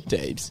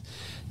 Deebs,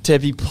 to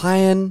be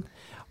playing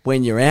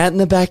when you're out in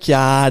the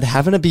backyard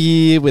having a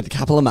beer with a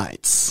couple of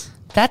mates.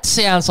 That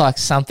sounds like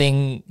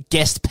something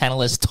guest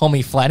panelist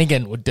Tommy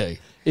Flanagan would do.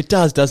 It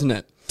does, doesn't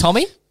it?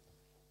 Tommy?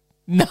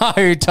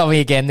 No, Tommy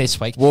again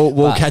this week. We'll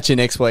But catch you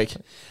next week.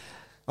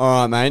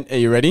 All right, mate. Are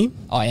you ready?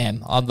 I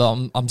am.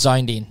 I'm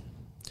zoned in.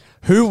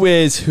 Who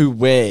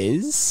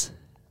wears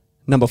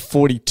number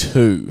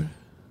 42?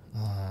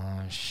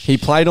 He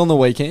played on the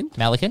weekend.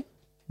 Malikan?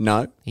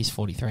 No. He's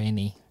 43, isn't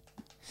he?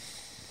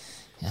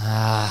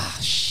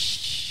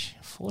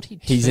 42.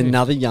 He's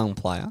another young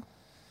player.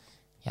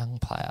 young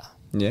player.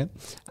 Yeah.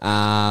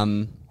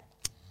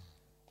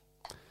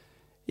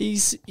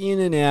 He's in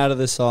and out of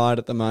the side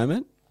at the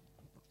moment.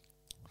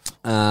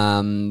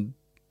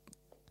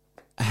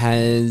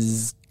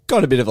 Has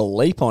got a bit of a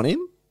leap on him.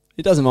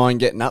 He doesn't mind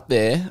getting up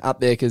there,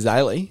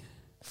 Kazali.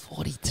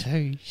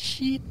 42.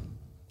 Shit.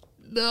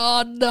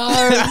 Oh,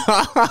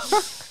 no.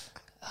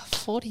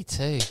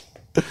 42.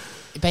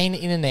 Been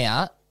in and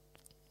out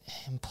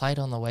and played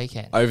on the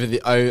weekend. Over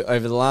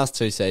the last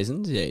 2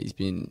 seasons, yeah, he's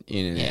been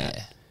in and out.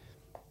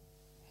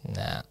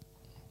 Nah.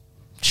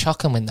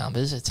 Shocking with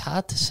numbers. It's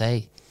hard to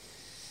see.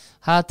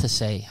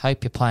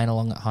 Hope you're playing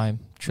along at home,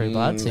 True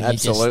Bloods. and you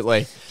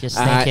Absolutely. Just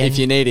thinking, if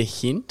you need a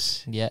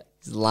hint, yeah.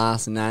 his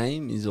last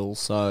name is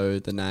also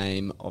the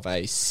name of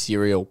a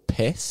serial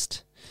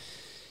pest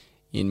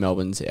in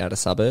Melbourne's outer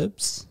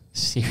suburbs.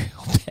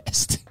 Serial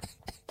pest.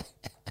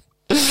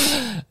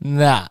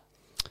 Nah.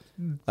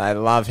 They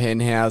love hen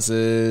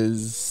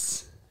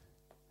houses.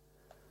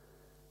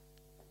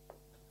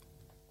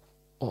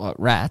 What,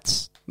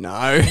 rats?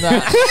 No.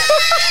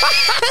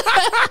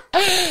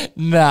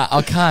 Nah,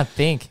 I can't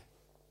think.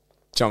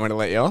 Do you want me to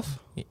let you off?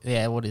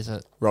 Yeah, what is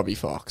it? Robbie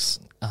Fox.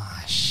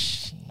 Oh,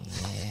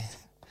 yeah.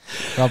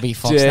 Robbie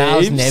Fox. No, I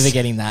was Jeeves. never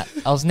getting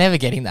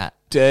that.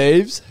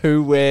 Deebs,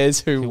 who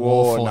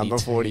wore wore number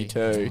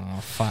 42. Oh,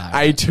 fuck.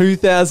 A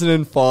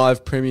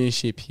 2005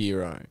 Premiership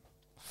hero.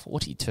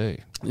 42.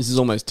 This is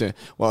almost two.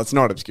 Well, it's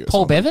not obscure.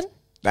 Paul Simon. Bevan?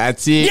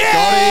 That's it.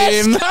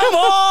 Yes! Got him. Come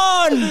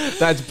on!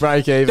 That's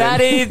break even.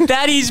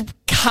 That is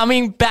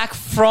coming back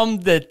from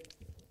the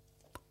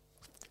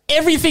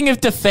everything of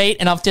defeat,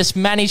 and I've just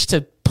managed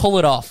to pull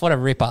it off. What a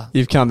ripper.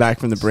 You've come back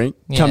from the brink.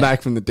 Yeah. Come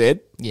back from the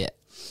dead. Yeah.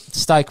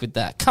 Stoked with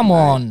that. Come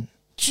on.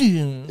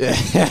 Giving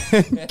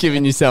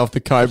yourself the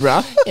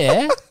cobra.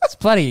 Yeah. It's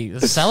bloody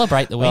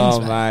celebrate the wins,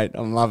 Oh, mate. mate.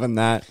 I'm loving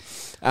that.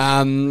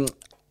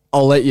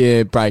 I'll let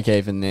you break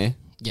even there.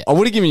 Yeah. I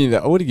would have given you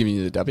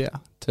the W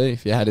too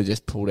if you had to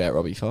just pulled out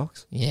Robbie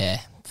Fox.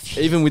 Yeah.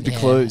 Even with the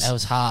clues. That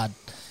was hard.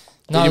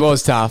 It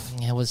was tough.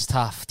 Yeah, it was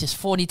tough. Just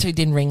 42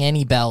 didn't ring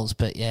any bells,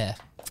 but yeah.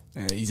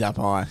 Yeah, he's up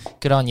high.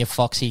 Good on you,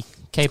 Foxy.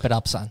 Keep it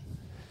up, son.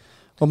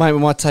 Well, mate, we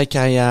might take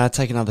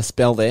another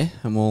spell there,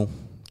 and we'll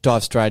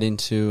dive straight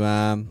into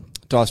the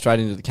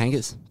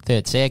Kangas.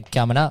 Third seg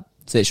coming up.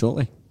 See you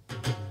shortly.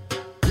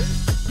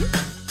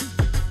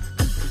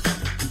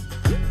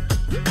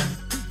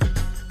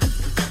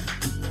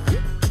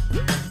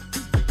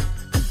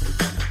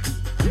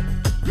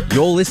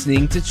 You're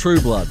listening to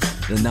True Bloods,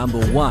 the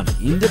 #1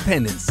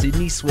 independent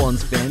Sydney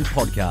Swans fan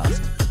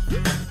podcast.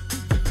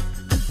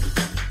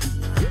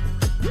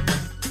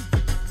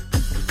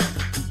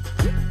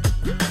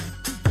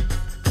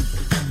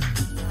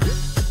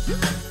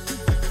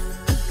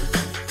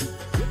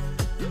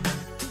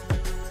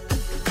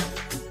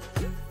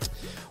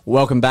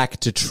 Welcome back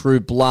to True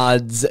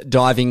Bloods,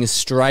 diving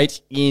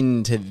straight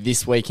into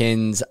this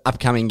weekend's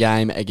upcoming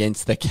game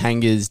against the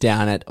Kangas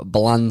down at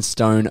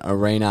Blundstone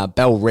Arena,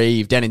 Bell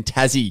Reeve down in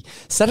Tassie.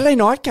 Saturday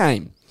night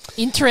game.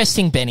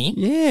 Interesting, Benny.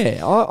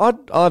 Yeah,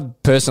 I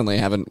personally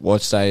haven't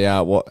watched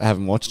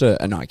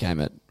a night game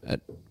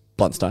at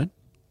Blundstone.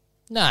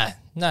 No,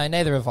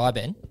 neither have I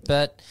been.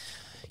 But,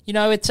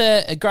 it's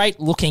a great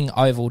looking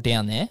oval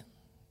down there.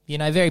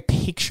 Very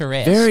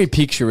picturesque. Very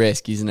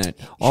picturesque, isn't it?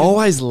 I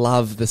always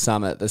love the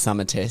summer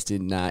test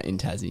in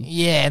Tassie.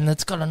 Yeah, and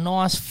it's got a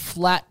nice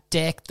flat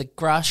deck. The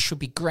grass should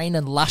be green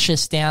and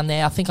luscious down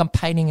there. I think I'm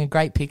painting a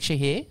great picture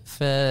here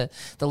for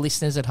the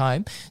listeners at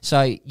home.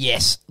 So,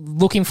 yes,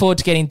 looking forward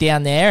to getting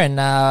down there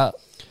and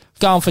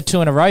going for 2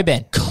 in a row,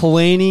 Ben.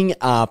 Cleaning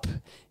up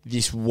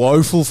this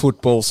woeful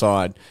football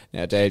side.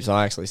 Now, Debs,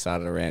 I actually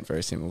started a rant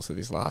very similar to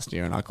this last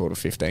year, and I called a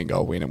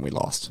 15-goal win and we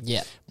lost.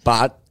 Yeah.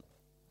 But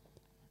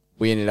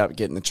we ended up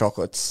getting the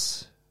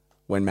chocolates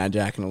when Mad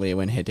Jack and Aaliyah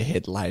went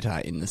head-to-head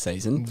later in the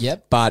season.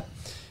 Yep. But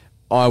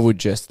I would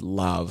just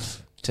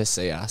love to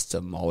see us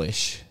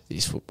demolish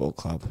this football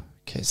club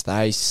because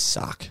they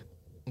suck.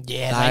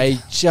 Yeah, they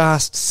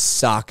just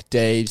suck,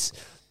 Deebs.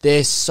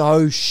 They're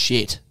so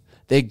shit.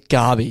 They're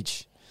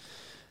garbage.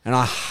 And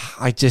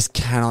I just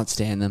cannot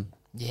stand them.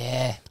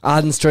 Yeah.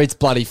 Arden Street's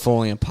bloody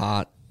falling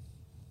apart.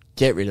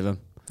 Get rid of them.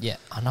 Yeah,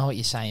 I know what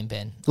you're saying,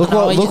 Ben. Look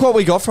what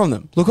we got from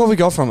them. Look what we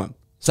got from them.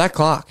 Zach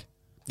Clark.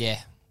 Yeah.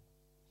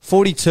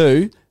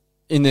 42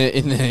 in the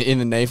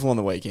NEAFL on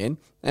the weekend,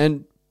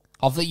 and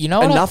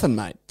nothing,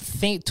 mate.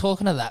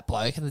 Talking to that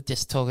bloke,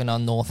 just talking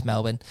on North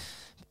Melbourne.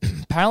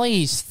 Apparently,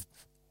 he's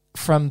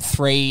from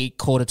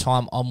 3/4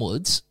 time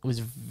onwards was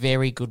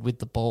very good with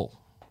the ball.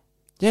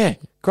 Yeah,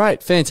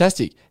 great,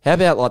 fantastic. How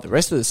about the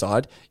rest of the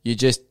side? You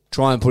just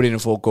try and put in a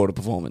 4/4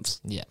 performance.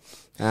 Yeah.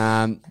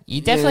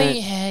 You definitely,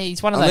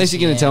 he's one of those. Unless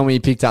you're going to tell me he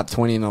picked up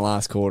 20 in the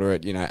last quarter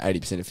at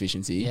 80%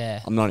 efficiency.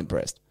 Yeah. I'm not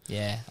impressed.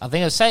 Yeah, I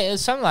think it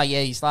was something like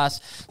his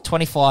last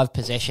 25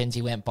 possessions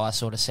he went by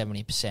sort of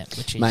 70%,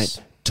 which is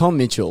mate. Tom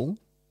Mitchell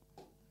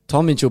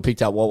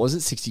picked up what was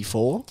it?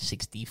 64.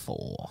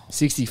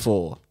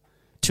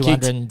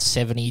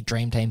 270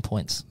 dream team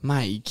points.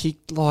 Mate,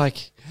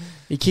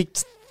 he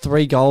kicked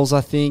 3 goals,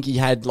 I think. He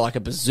had a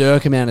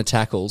berserk amount of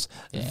tackles.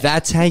 Yeah.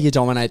 That's how you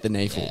dominate the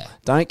NEAFL. Yeah.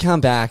 Don't come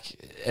back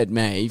at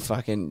me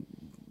fucking...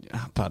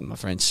 pardon my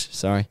French,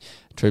 sorry.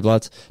 True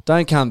Bloods.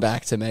 Don't come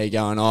back to me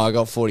going, I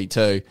got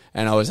 42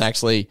 and I was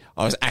actually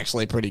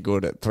pretty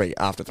good at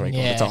after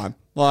 3/4 time.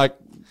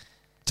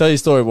 Tell your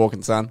story,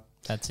 walking son.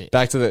 That's it.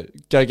 Back to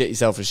go get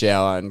yourself a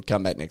shower and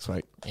come back next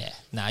week. Yeah.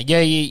 No,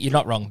 you're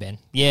not wrong, Ben.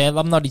 Yeah,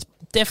 I'm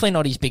definitely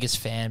not his biggest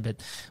fan, but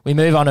we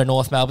move on to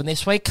North Melbourne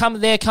this week.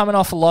 They're coming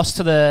off a loss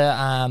to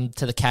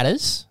the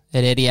Catters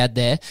at Etihad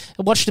there.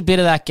 I watched a bit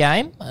of that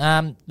game.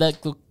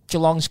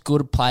 Geelong's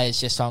good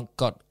players just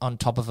got on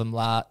top of them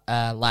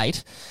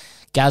late.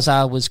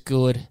 Gaza was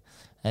good,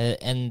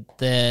 and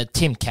the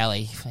Tim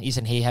Kelly,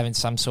 isn't he having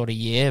some sort of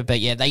year? But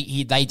yeah,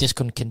 they just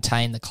couldn't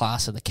contain the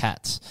class of the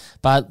Cats.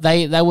 But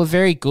they were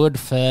very good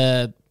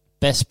for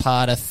best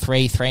part of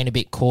 3 and a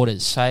bit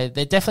quarters. So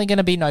they're definitely going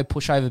to be no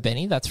pushover,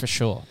 Benny, that's for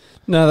sure.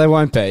 No, they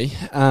won't be.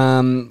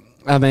 I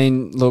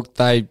mean, look,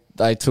 they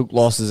took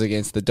losses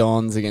against the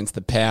Dons, against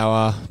the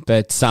Power,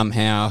 but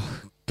somehow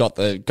got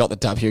the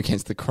W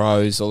against the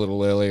Crows a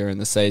little earlier in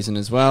the season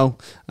as well,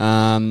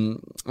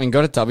 and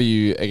got a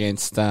W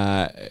against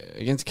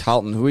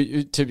Carlton.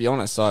 Who, to be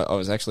honest, I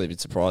was actually a bit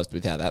surprised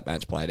with how that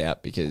match played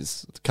out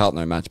because Carlton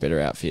are a much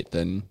better outfit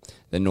than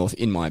North,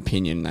 in my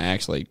opinion. They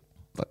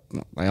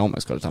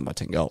almost got it done by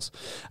 10 goals.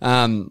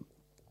 The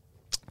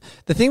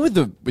thing with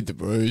the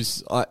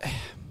Roos,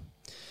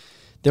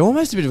 they're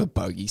almost a bit of a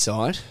bogey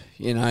side.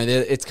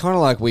 It's kind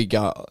of like we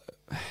go.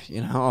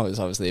 I was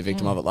obviously a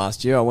victim of it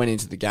last year. I went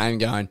into the game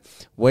going,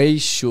 we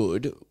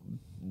should,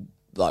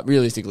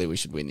 realistically, we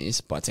should win this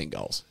by 10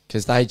 goals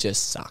because they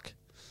just suck.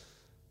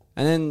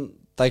 And then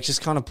they just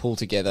kind of pull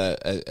together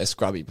a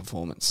scrubby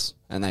performance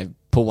and they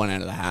pull one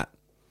out of the hat.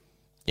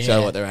 Yeah.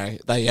 Show what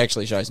they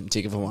actually show some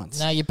ticker for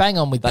once. No, you bang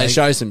on with They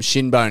show some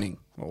shin boning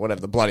or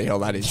whatever the bloody hell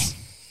that is.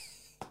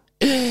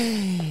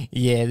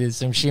 Yeah, there's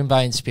some shin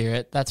bone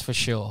spirit, that's for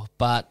sure.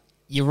 But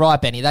you're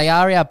right, Benny. They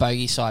are our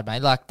bogey side,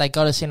 mate. They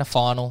got us in a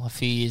final a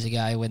few years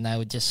ago when they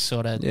were just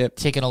sort of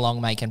ticking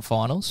along making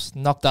finals.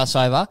 Knocked us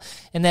over.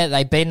 And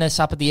they beaten us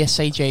up at the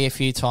SCG a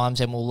few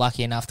times and we were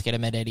lucky enough to get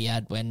them at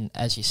Etihad when,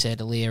 as you said,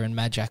 Aaliyah and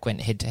Majak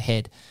went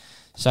head-to-head.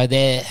 So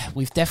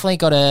we've definitely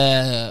got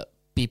to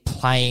be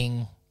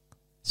playing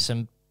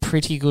some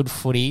pretty good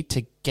footy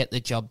to get the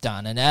job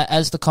done. And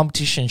as the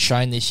competition's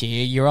shown this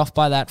year, you're off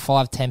by that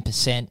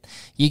 5-10%.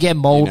 You get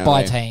mauled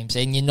by teams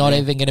and you're not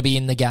even going to be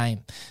in the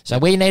game. So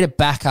we need a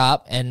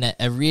backup and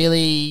a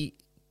really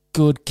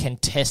good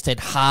contested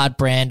hard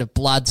brand of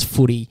Bloods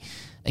footy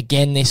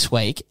again this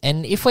week.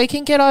 And if we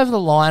can get over the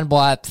line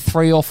by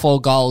 3 or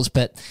 4 goals,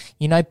 but,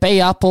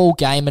 be up all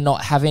game and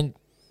not having...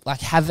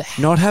 not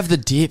have the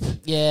dip.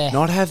 Yeah.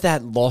 Not have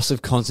that loss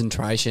of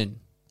concentration.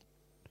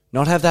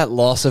 Not have that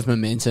loss of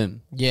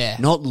momentum. Yeah.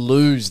 Not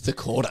lose the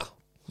quarter.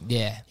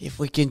 Yeah. If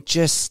we can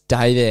just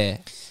stay there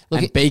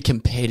and be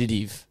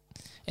competitive.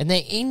 And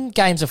then in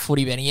games of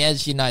footy, Benny,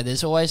 as you know,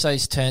 there's always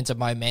those turns of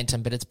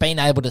momentum, but it's been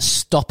able to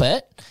stop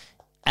it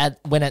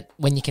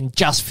when you can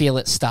just feel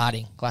it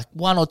starting. Like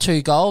 1 or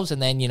 2 goals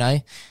and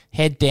then,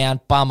 head down,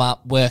 bum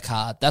up, work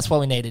hard. That's what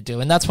we need to do.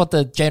 And that's what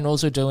the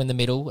Generals will do in the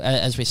middle,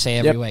 as we see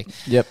every week.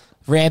 Yep.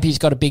 Rampy's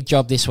got a big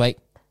job this week.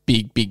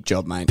 Big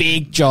job, mate.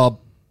 Big job.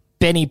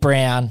 Benny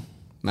Brown.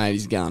 Mate,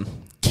 he's gone.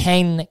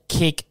 Can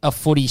kick a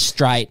footy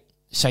straight,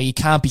 so you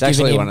can't be He's giving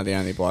actually him... one of the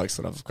only blokes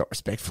that I've got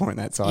respect for in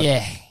that side.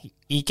 Yeah,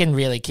 he can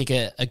really kick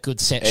a good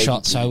set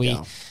shot. He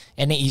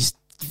And he's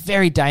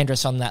very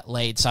dangerous on that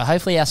lead. So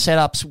hopefully our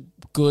setup's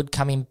good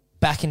coming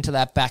back into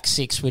that back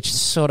six, which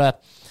sort of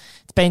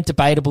it's been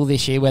debatable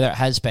this year whether it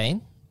has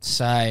been.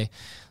 So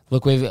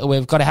look,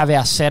 we've got to have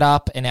our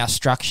setup and our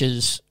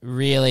structures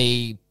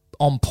really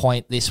on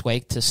point this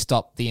week to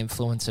stop the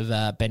influence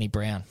of Benny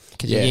Brown,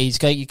 because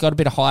you've got a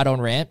bit of height on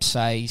ramp,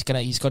 so he's got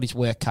his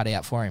work cut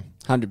out for him.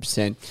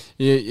 100%.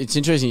 Yeah, it's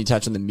interesting you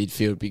touch on the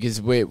midfield,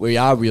 because we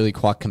are really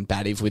quite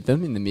combative with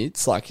them in the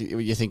mids. Like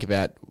you think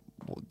about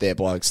their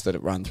blokes that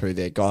run through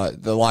their guy,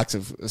 the likes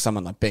of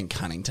someone like Ben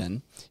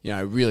Cunnington,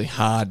 really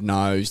hard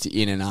nosed,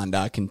 in and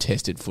under,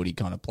 contested footy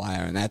kind of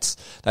player, and that's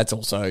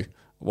also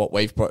what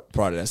we've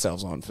prided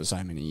ourselves on for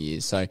so many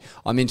years. So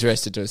I'm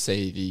interested to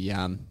see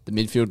the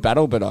midfield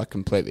battle, but I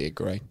completely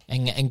agree.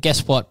 And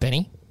guess what,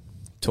 Benny?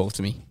 Talk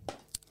to me.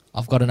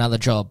 I've got another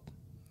job.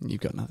 You've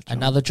got another job.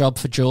 Another job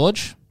for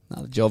George.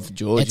 Another job for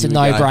George. It's a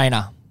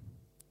no-brainer.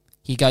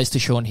 He goes to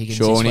Sean Higgins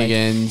this week.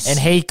 Higgins. And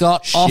he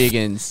got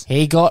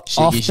Shiggins.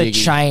 off the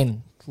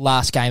chain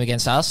last game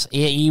against us.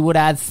 He would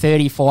add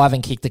 35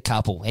 and kicked a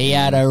couple. He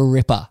had a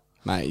ripper.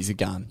 Mate, he's a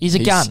gun. He's a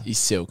gun. He's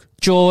silk.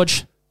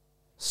 George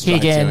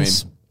Straight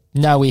Higgins,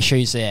 no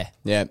issues there.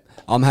 Yeah,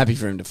 I'm happy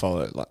for him to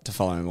follow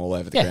him all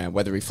over the ground,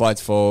 whether he floats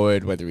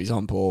forward, whether he's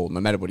on ball, no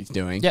matter what he's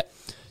doing. Yep.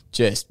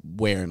 Just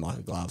wear him like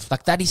a glove.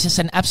 Like, that is just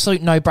an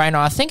absolute no-brainer.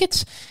 I think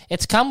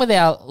it's come with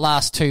our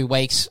last 2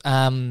 weeks,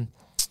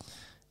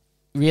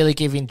 really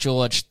giving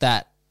George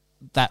that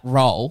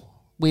role.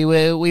 We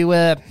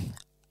were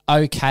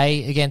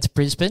okay against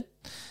Brisbane.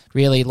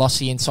 Really lost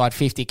the inside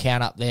 50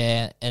 count up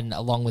there, and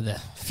along with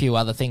a few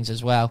other things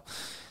as well.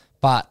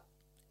 But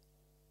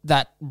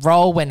that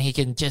role when he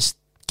can just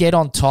get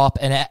on top,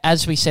 and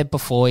as we said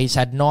before, he's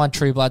had 9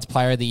 True Bloods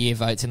Player of the Year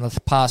votes in the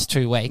past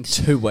 2 weeks.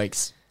 2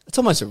 weeks. It's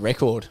almost a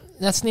record.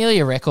 That's nearly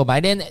a record,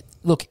 mate. And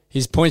look,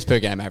 his points per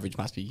game average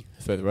must be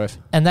through the roof.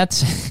 And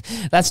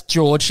that's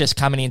George just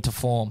coming into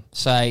form.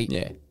 So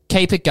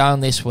keep it going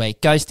this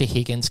week. Goes to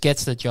Higgins,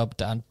 gets the job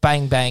done.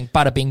 Bang, bang,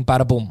 bada bing,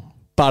 bada boom.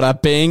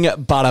 Bada bing,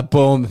 bada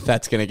boom.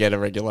 That's going to get a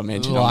regular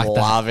mention. Like I'm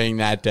loving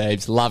that,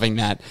 Daves. Loving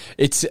that.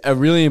 It's a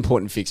really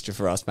important fixture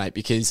for us, mate,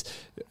 because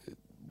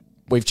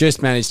we've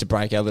just managed to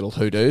break our little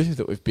hoodoo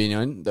that we've been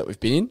in.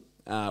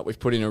 We've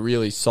put in a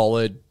really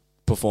solid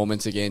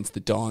performance against the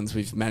Dons.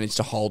 We've managed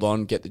to hold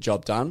on, get the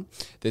job done.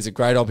 There's a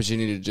great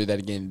opportunity to do that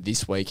again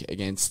this week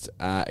against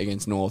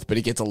North, but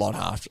it gets a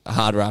lot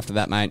harder after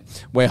that, mate.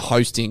 We're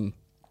hosting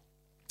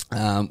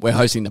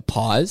the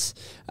Pies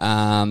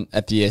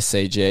at the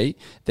SCG.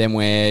 Then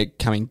we're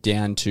coming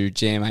down to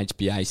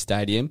GMHBA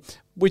Stadium,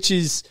 which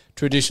is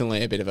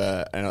traditionally a bit of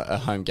a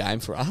home game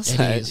for us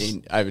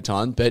in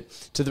overtime. But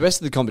to the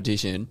rest of the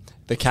competition,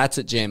 the Cats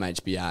at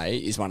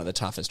GMHBA is one of the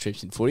toughest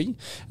trips in footy.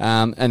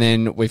 And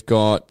then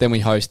we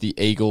host the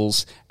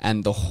Eagles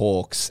and the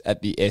Hawks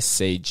at the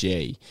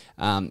SCG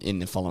in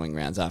the following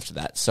rounds after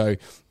that. So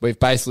we've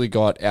basically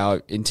got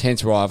our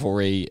intense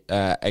rivalry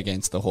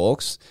against the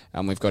Hawks,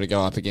 and we've got to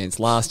go up against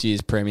last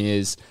year's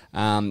premiers,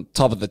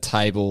 top of the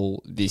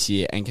table this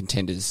year, and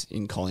contenders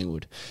in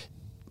Collingwood.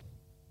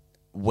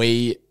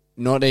 We,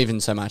 not even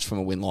so much from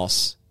a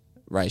win-loss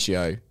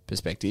ratio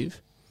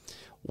perspective,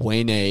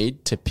 we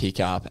need to pick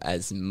up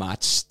as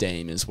much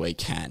steam as we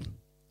can.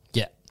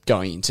 Yeah.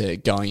 Going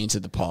into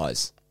the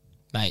Pies.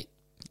 Mate,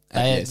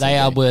 they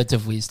are words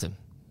of wisdom,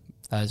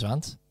 those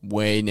ones.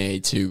 We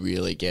need to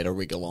really get a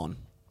wriggle on.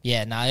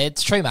 Yeah, no,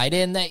 it's true, mate.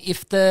 And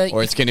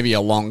or it's going to be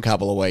a long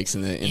couple of weeks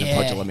in the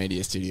Podular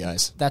Media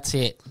Studios. That's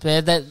it.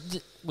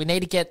 We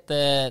need to get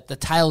the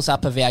tails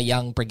up of our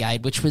young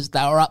brigade,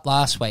 they were up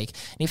last week.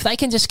 And if they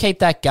can just keep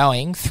that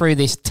going through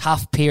this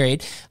tough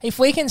period, if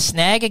we can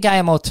snag a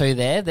game or 2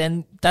 there,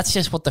 then that's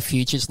just what the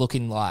future's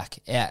looking like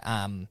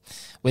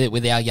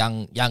with our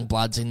young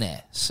bloods in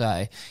there.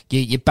 So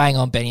you bang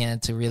on, Benny, and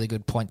it's a really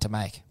good point to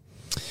make.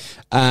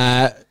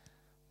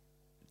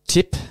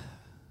 Tip?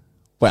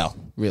 Well,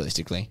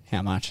 realistically,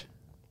 how much?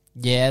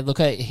 Yeah, look,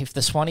 if the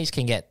Swannies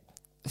can get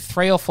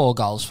 3 or 4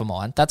 goals for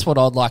mine, that's what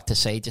I'd like to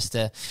see. Just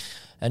a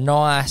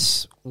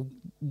nice,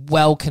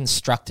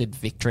 well-constructed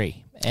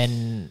victory.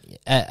 And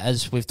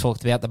as we've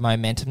talked about, the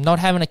momentum, not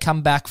having to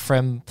come back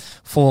from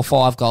 4 or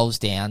 5 goals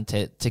down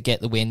to get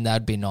the win,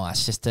 that'd be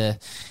nice. Just to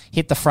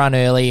hit the front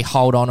early,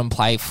 hold on and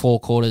play 4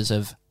 quarters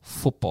of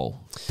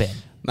football, Ben.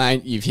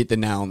 Mate, you've hit the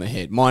nail on the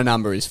head. My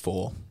number is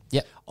 4.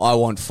 Yep. I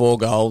want 4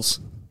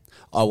 goals.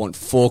 I want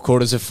 4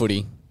 quarters of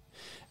footy.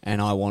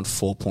 And I want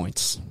 4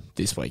 points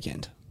this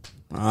weekend.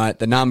 All right,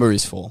 the number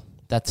is 4.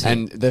 That's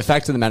and it. the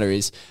fact of the matter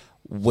is,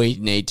 we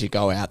need to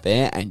go out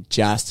there and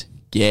just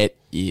get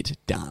it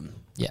done.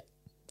 Yeah.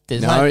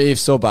 There's No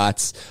ifs or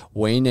buts.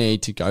 We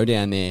need to go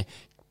down there,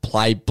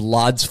 play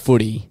Bloods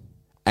footy,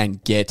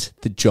 and get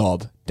the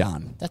job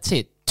done. That's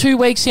it. 2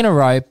 weeks in a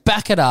row,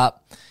 back it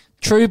up,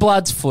 True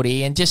Bloods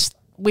footy, and just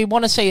we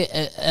want to see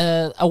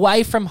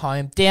away from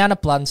home, down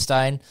at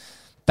Blundstone,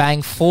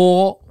 bang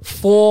 4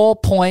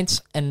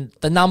 points, and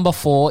the number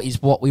 4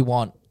 is what we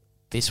want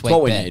this week. It's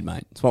what we Ben. need,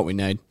 mate. It's what we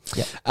need.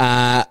 Yep.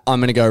 I'm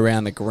going to go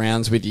around the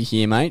grounds with you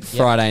here, mate.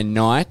 Friday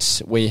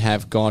night, we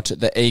have got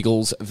the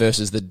Eagles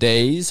versus the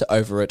D's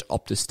over at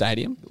Optus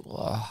Stadium.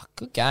 Oh,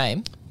 good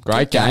game.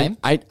 Great Good game.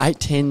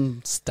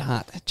 8:10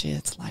 start. Gee,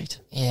 it's late.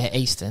 Yeah,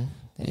 Eastern.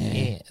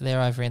 Yeah,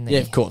 they're over in the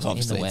of course, in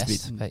obviously, the it's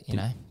a west, bit-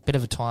 but bit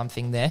of a time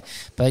thing there.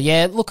 But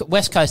yeah, look,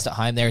 West Coast at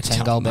home, they're a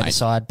 10 goal better mate.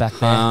 side back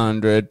there.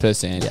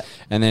 100%. Yeah.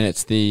 And then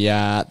it's the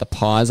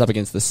Pies up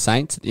against the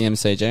Saints at the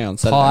MCG on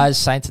Saturday. Pies,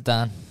 Saints are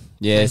done.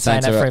 Yeah, Been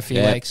saying Saints that are for a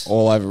few weeks.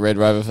 all over Red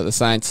Rover for the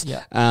Saints.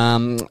 Yeah.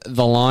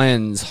 The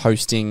Lions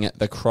hosting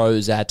the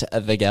Crows at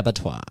the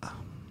Gabatoir.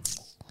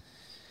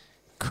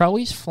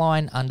 Crowies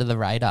flying under the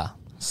radar.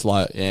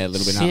 Slow, a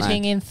little bit. aren't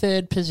Sitting they? in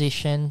third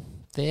position.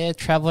 They're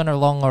travelling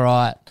along all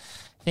right.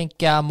 I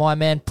think my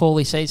man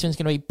Paulie Season's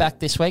going to be back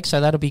this week,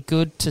 so that'll be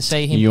good to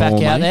see him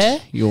back out there.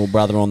 Your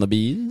brother on the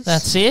beers.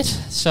 That's it.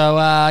 So,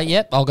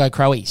 I'll go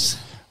Crowies.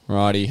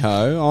 Righty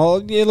ho.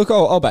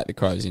 I'll back the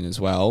Crows in as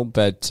well,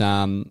 but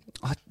I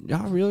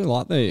really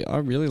like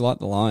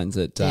the Lions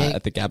at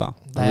the Gabba.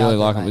 They I really are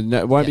like good, them. mate.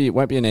 No,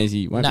 won't be an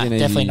easy. Won't No, be an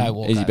definitely easy, no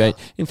walkover. easy beat.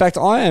 In fact,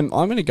 I'm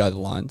going to go the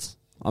Lions.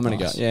 I'm going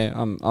to Nice. go. Yeah,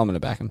 I'm going to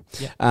back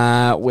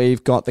them.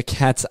 We've got the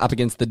Cats up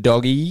against the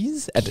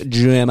Doggies at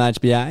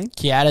GMHBA.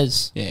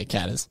 Kiatas. Yeah,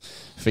 Catters.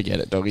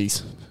 Forget it,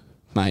 Doggies,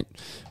 mate.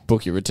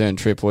 Book your return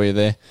trip while you're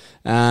there.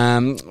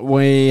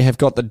 We have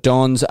got the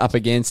Dons up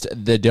against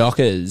the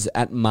Dockers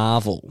at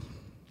Marvel.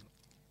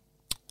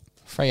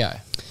 Freo.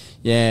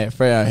 Yeah,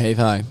 Freo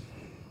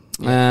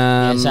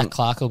Heathrow. Zach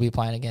Clark will be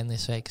playing again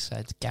this week, so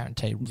it's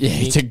guaranteed. Yeah,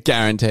 it's a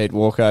guaranteed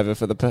walkover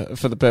for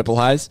the Purple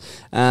Haze.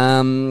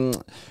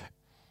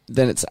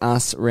 Then it's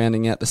us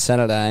rounding out the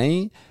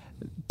Saturday.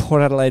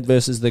 Port Adelaide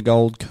versus the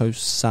Gold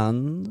Coast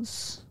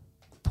Suns.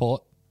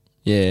 Port.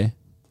 Yeah,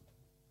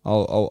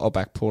 I'll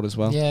back Port as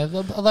well. Yeah,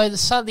 although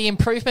the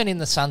improvement in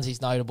the Suns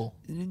is notable.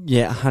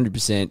 Yeah,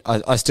 100%.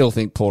 I still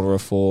think Port are a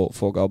four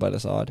goal better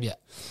side. Yeah.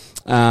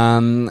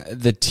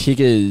 The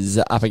Tigers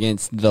up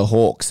against the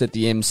Hawks at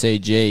the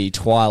MCG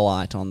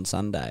Twilight on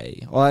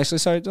Sunday. Well, actually,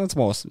 sorry,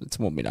 it's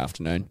more mid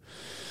afternoon.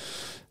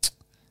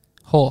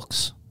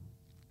 Hawks.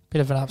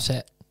 Bit of an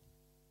upset.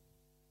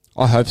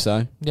 I hope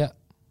so. Yeah.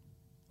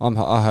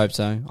 I hope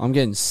so. I'm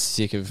getting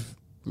sick of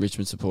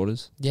Richmond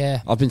supporters.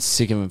 Yeah. I've been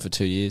sick of them for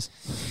 2 years.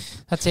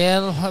 That's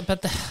it.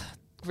 But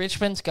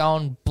Richmond's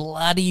going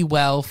bloody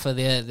well for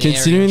their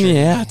Considering the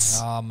injury. outs.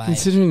 Oh, mate.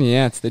 Considering the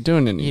outs, they're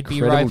doing an You'd be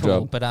incredible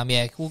ropeable, job.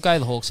 but we'll go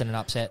the Hawks in an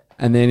upset.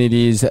 And then it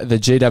is the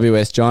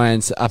GWS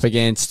Giants up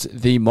against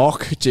the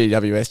mock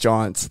GWS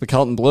Giants, the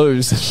Carlton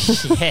Blues.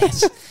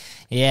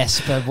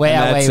 Yes, but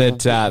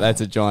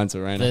that's at Giants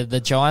Arena. The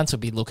Giants will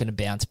be looking to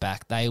bounce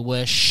back. They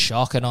were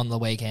shocking on the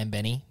weekend,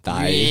 Benny.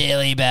 They-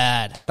 really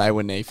bad. They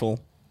were neeful.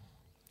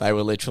 They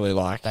were literally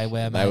like They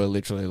were, They mate. were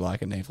literally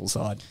like a neeful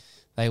side.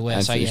 They were.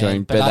 That's So for yeah, sure.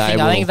 but But I they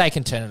think will- they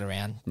can turn it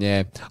around.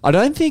 Yeah, I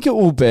don't think it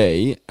will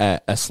be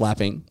a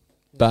slapping,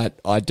 but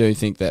I do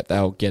think that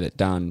they'll get it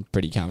done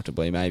pretty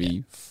comfortably.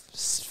 Maybe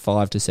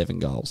 5 to 7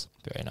 goals.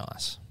 Very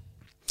nice.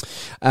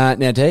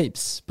 Now,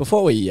 Deeps,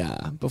 before we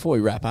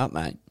wrap up,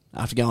 mate.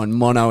 After going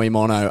mono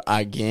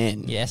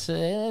again. Yes,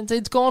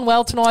 it's gone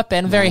well tonight,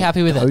 Ben. Very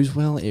happy with it. it. Goes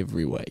well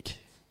every week.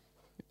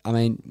 I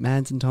mean,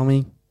 Mads and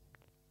Tommy,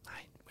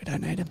 mate, we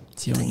don't need them.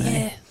 It's your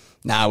name.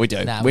 No, we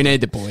do. No, we need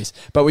the boys.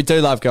 But we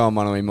do love going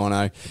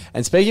mono.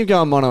 And speaking of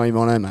going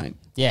mono, mate.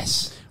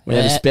 Yes. We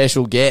have a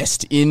special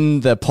guest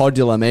in the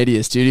Podular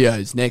Media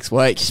Studios next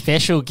week.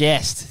 Special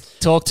guest.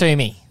 Talk to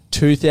me.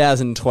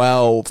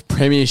 2012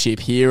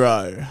 Premiership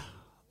hero.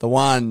 The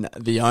one,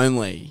 the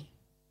only.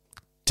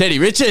 Teddy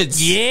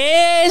Richards.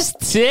 Yes,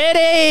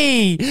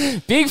 Teddy.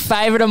 Big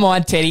favourite of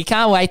mine, Teddy.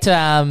 Can't wait to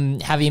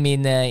have him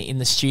in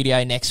the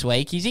studio next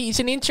week. He's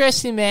an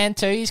interesting man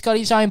too. He's got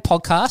his own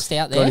podcast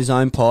out there. Got his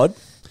own pod.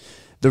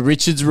 The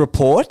Richards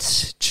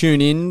Report.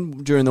 Tune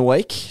in during the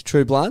week.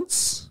 True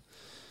Bloods.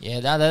 Yeah,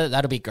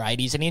 that'll be great.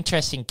 He's an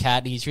interesting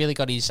cat. He's really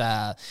got his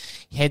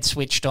head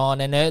switched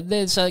on, and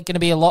there's going to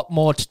be a lot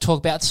more to talk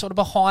about, sort of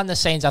behind the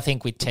scenes, I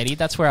think, with Teddy.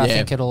 That's where I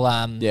think it'll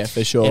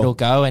for sure. It'll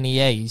go, and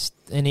he's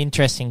an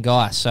interesting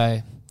guy.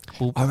 So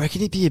I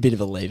reckon he'd be a bit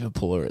of a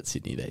Liverpooler at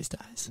Sydney these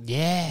days.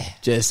 Yeah,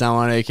 just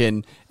someone who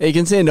can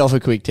send off a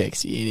quick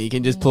text and he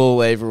can just pull a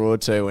lever or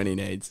two when he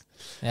needs.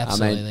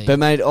 Absolutely. But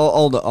mate,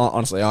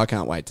 honestly, I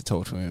can't wait to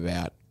talk to him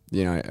about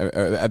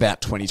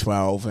about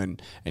 2012 and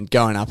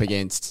going up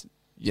against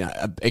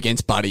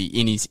against Buddy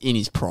in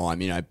his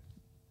prime.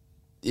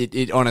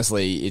 It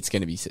honestly, it's going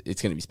to be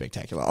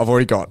spectacular. I've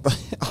already got,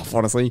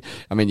 honestly,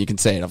 I mean, you can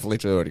see it. I've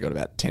literally already got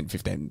about 10,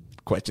 15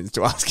 questions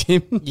to ask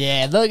him.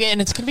 Yeah, look,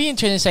 and it's going to be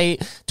interesting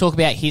to talk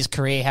about his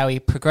career, how he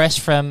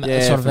progressed from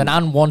an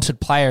unwanted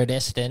player at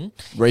Essendon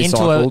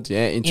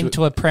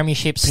into a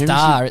premiership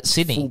star at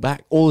Sydney.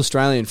 Fullback,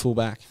 all-Australian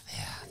fullback.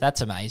 Yeah,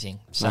 that's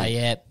amazing. So,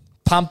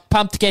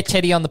 pumped to get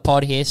Teddy on the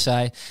pod here.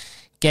 So,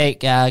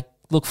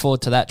 look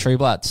forward to that, True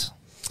Bloods.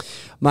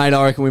 Mate,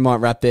 I reckon we might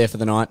wrap there for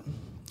the night.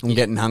 I'm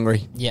getting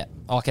hungry. Yeah,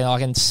 I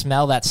can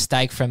smell that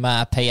steak from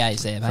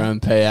PAs there, mate. From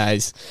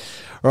PAs.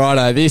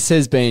 Righto, this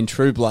has been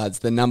True Bloods,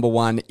 the number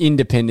one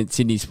independent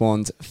Sydney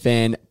Swans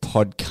fan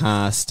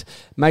podcast.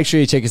 Make sure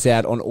you check us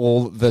out on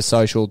all the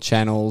social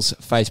channels,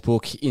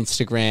 Facebook,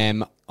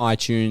 Instagram,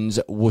 iTunes,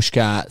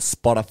 Whooshka,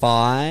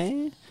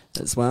 Spotify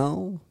as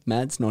well.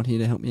 Mad's not here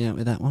to help me out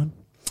with that one.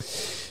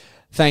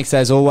 Thanks,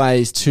 as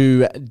always,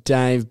 to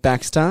Dave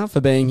Baxter for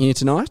being here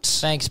tonight.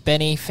 Thanks,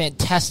 Benny.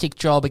 Fantastic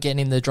job again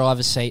in the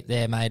driver's seat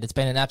there, mate. It's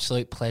been an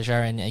absolute pleasure,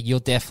 and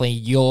you've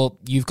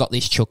got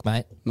this chook,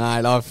 mate.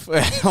 Mate,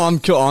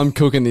 I'm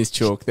cooking this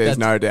chook. There's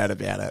no doubt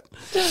about it.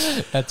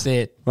 That's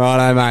it.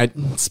 Righto, mate.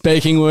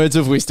 Speaking words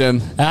of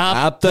wisdom.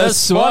 Up the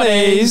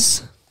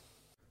Swannies!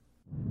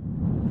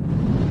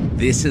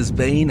 This has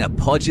been a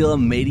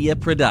Podular Media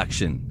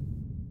production.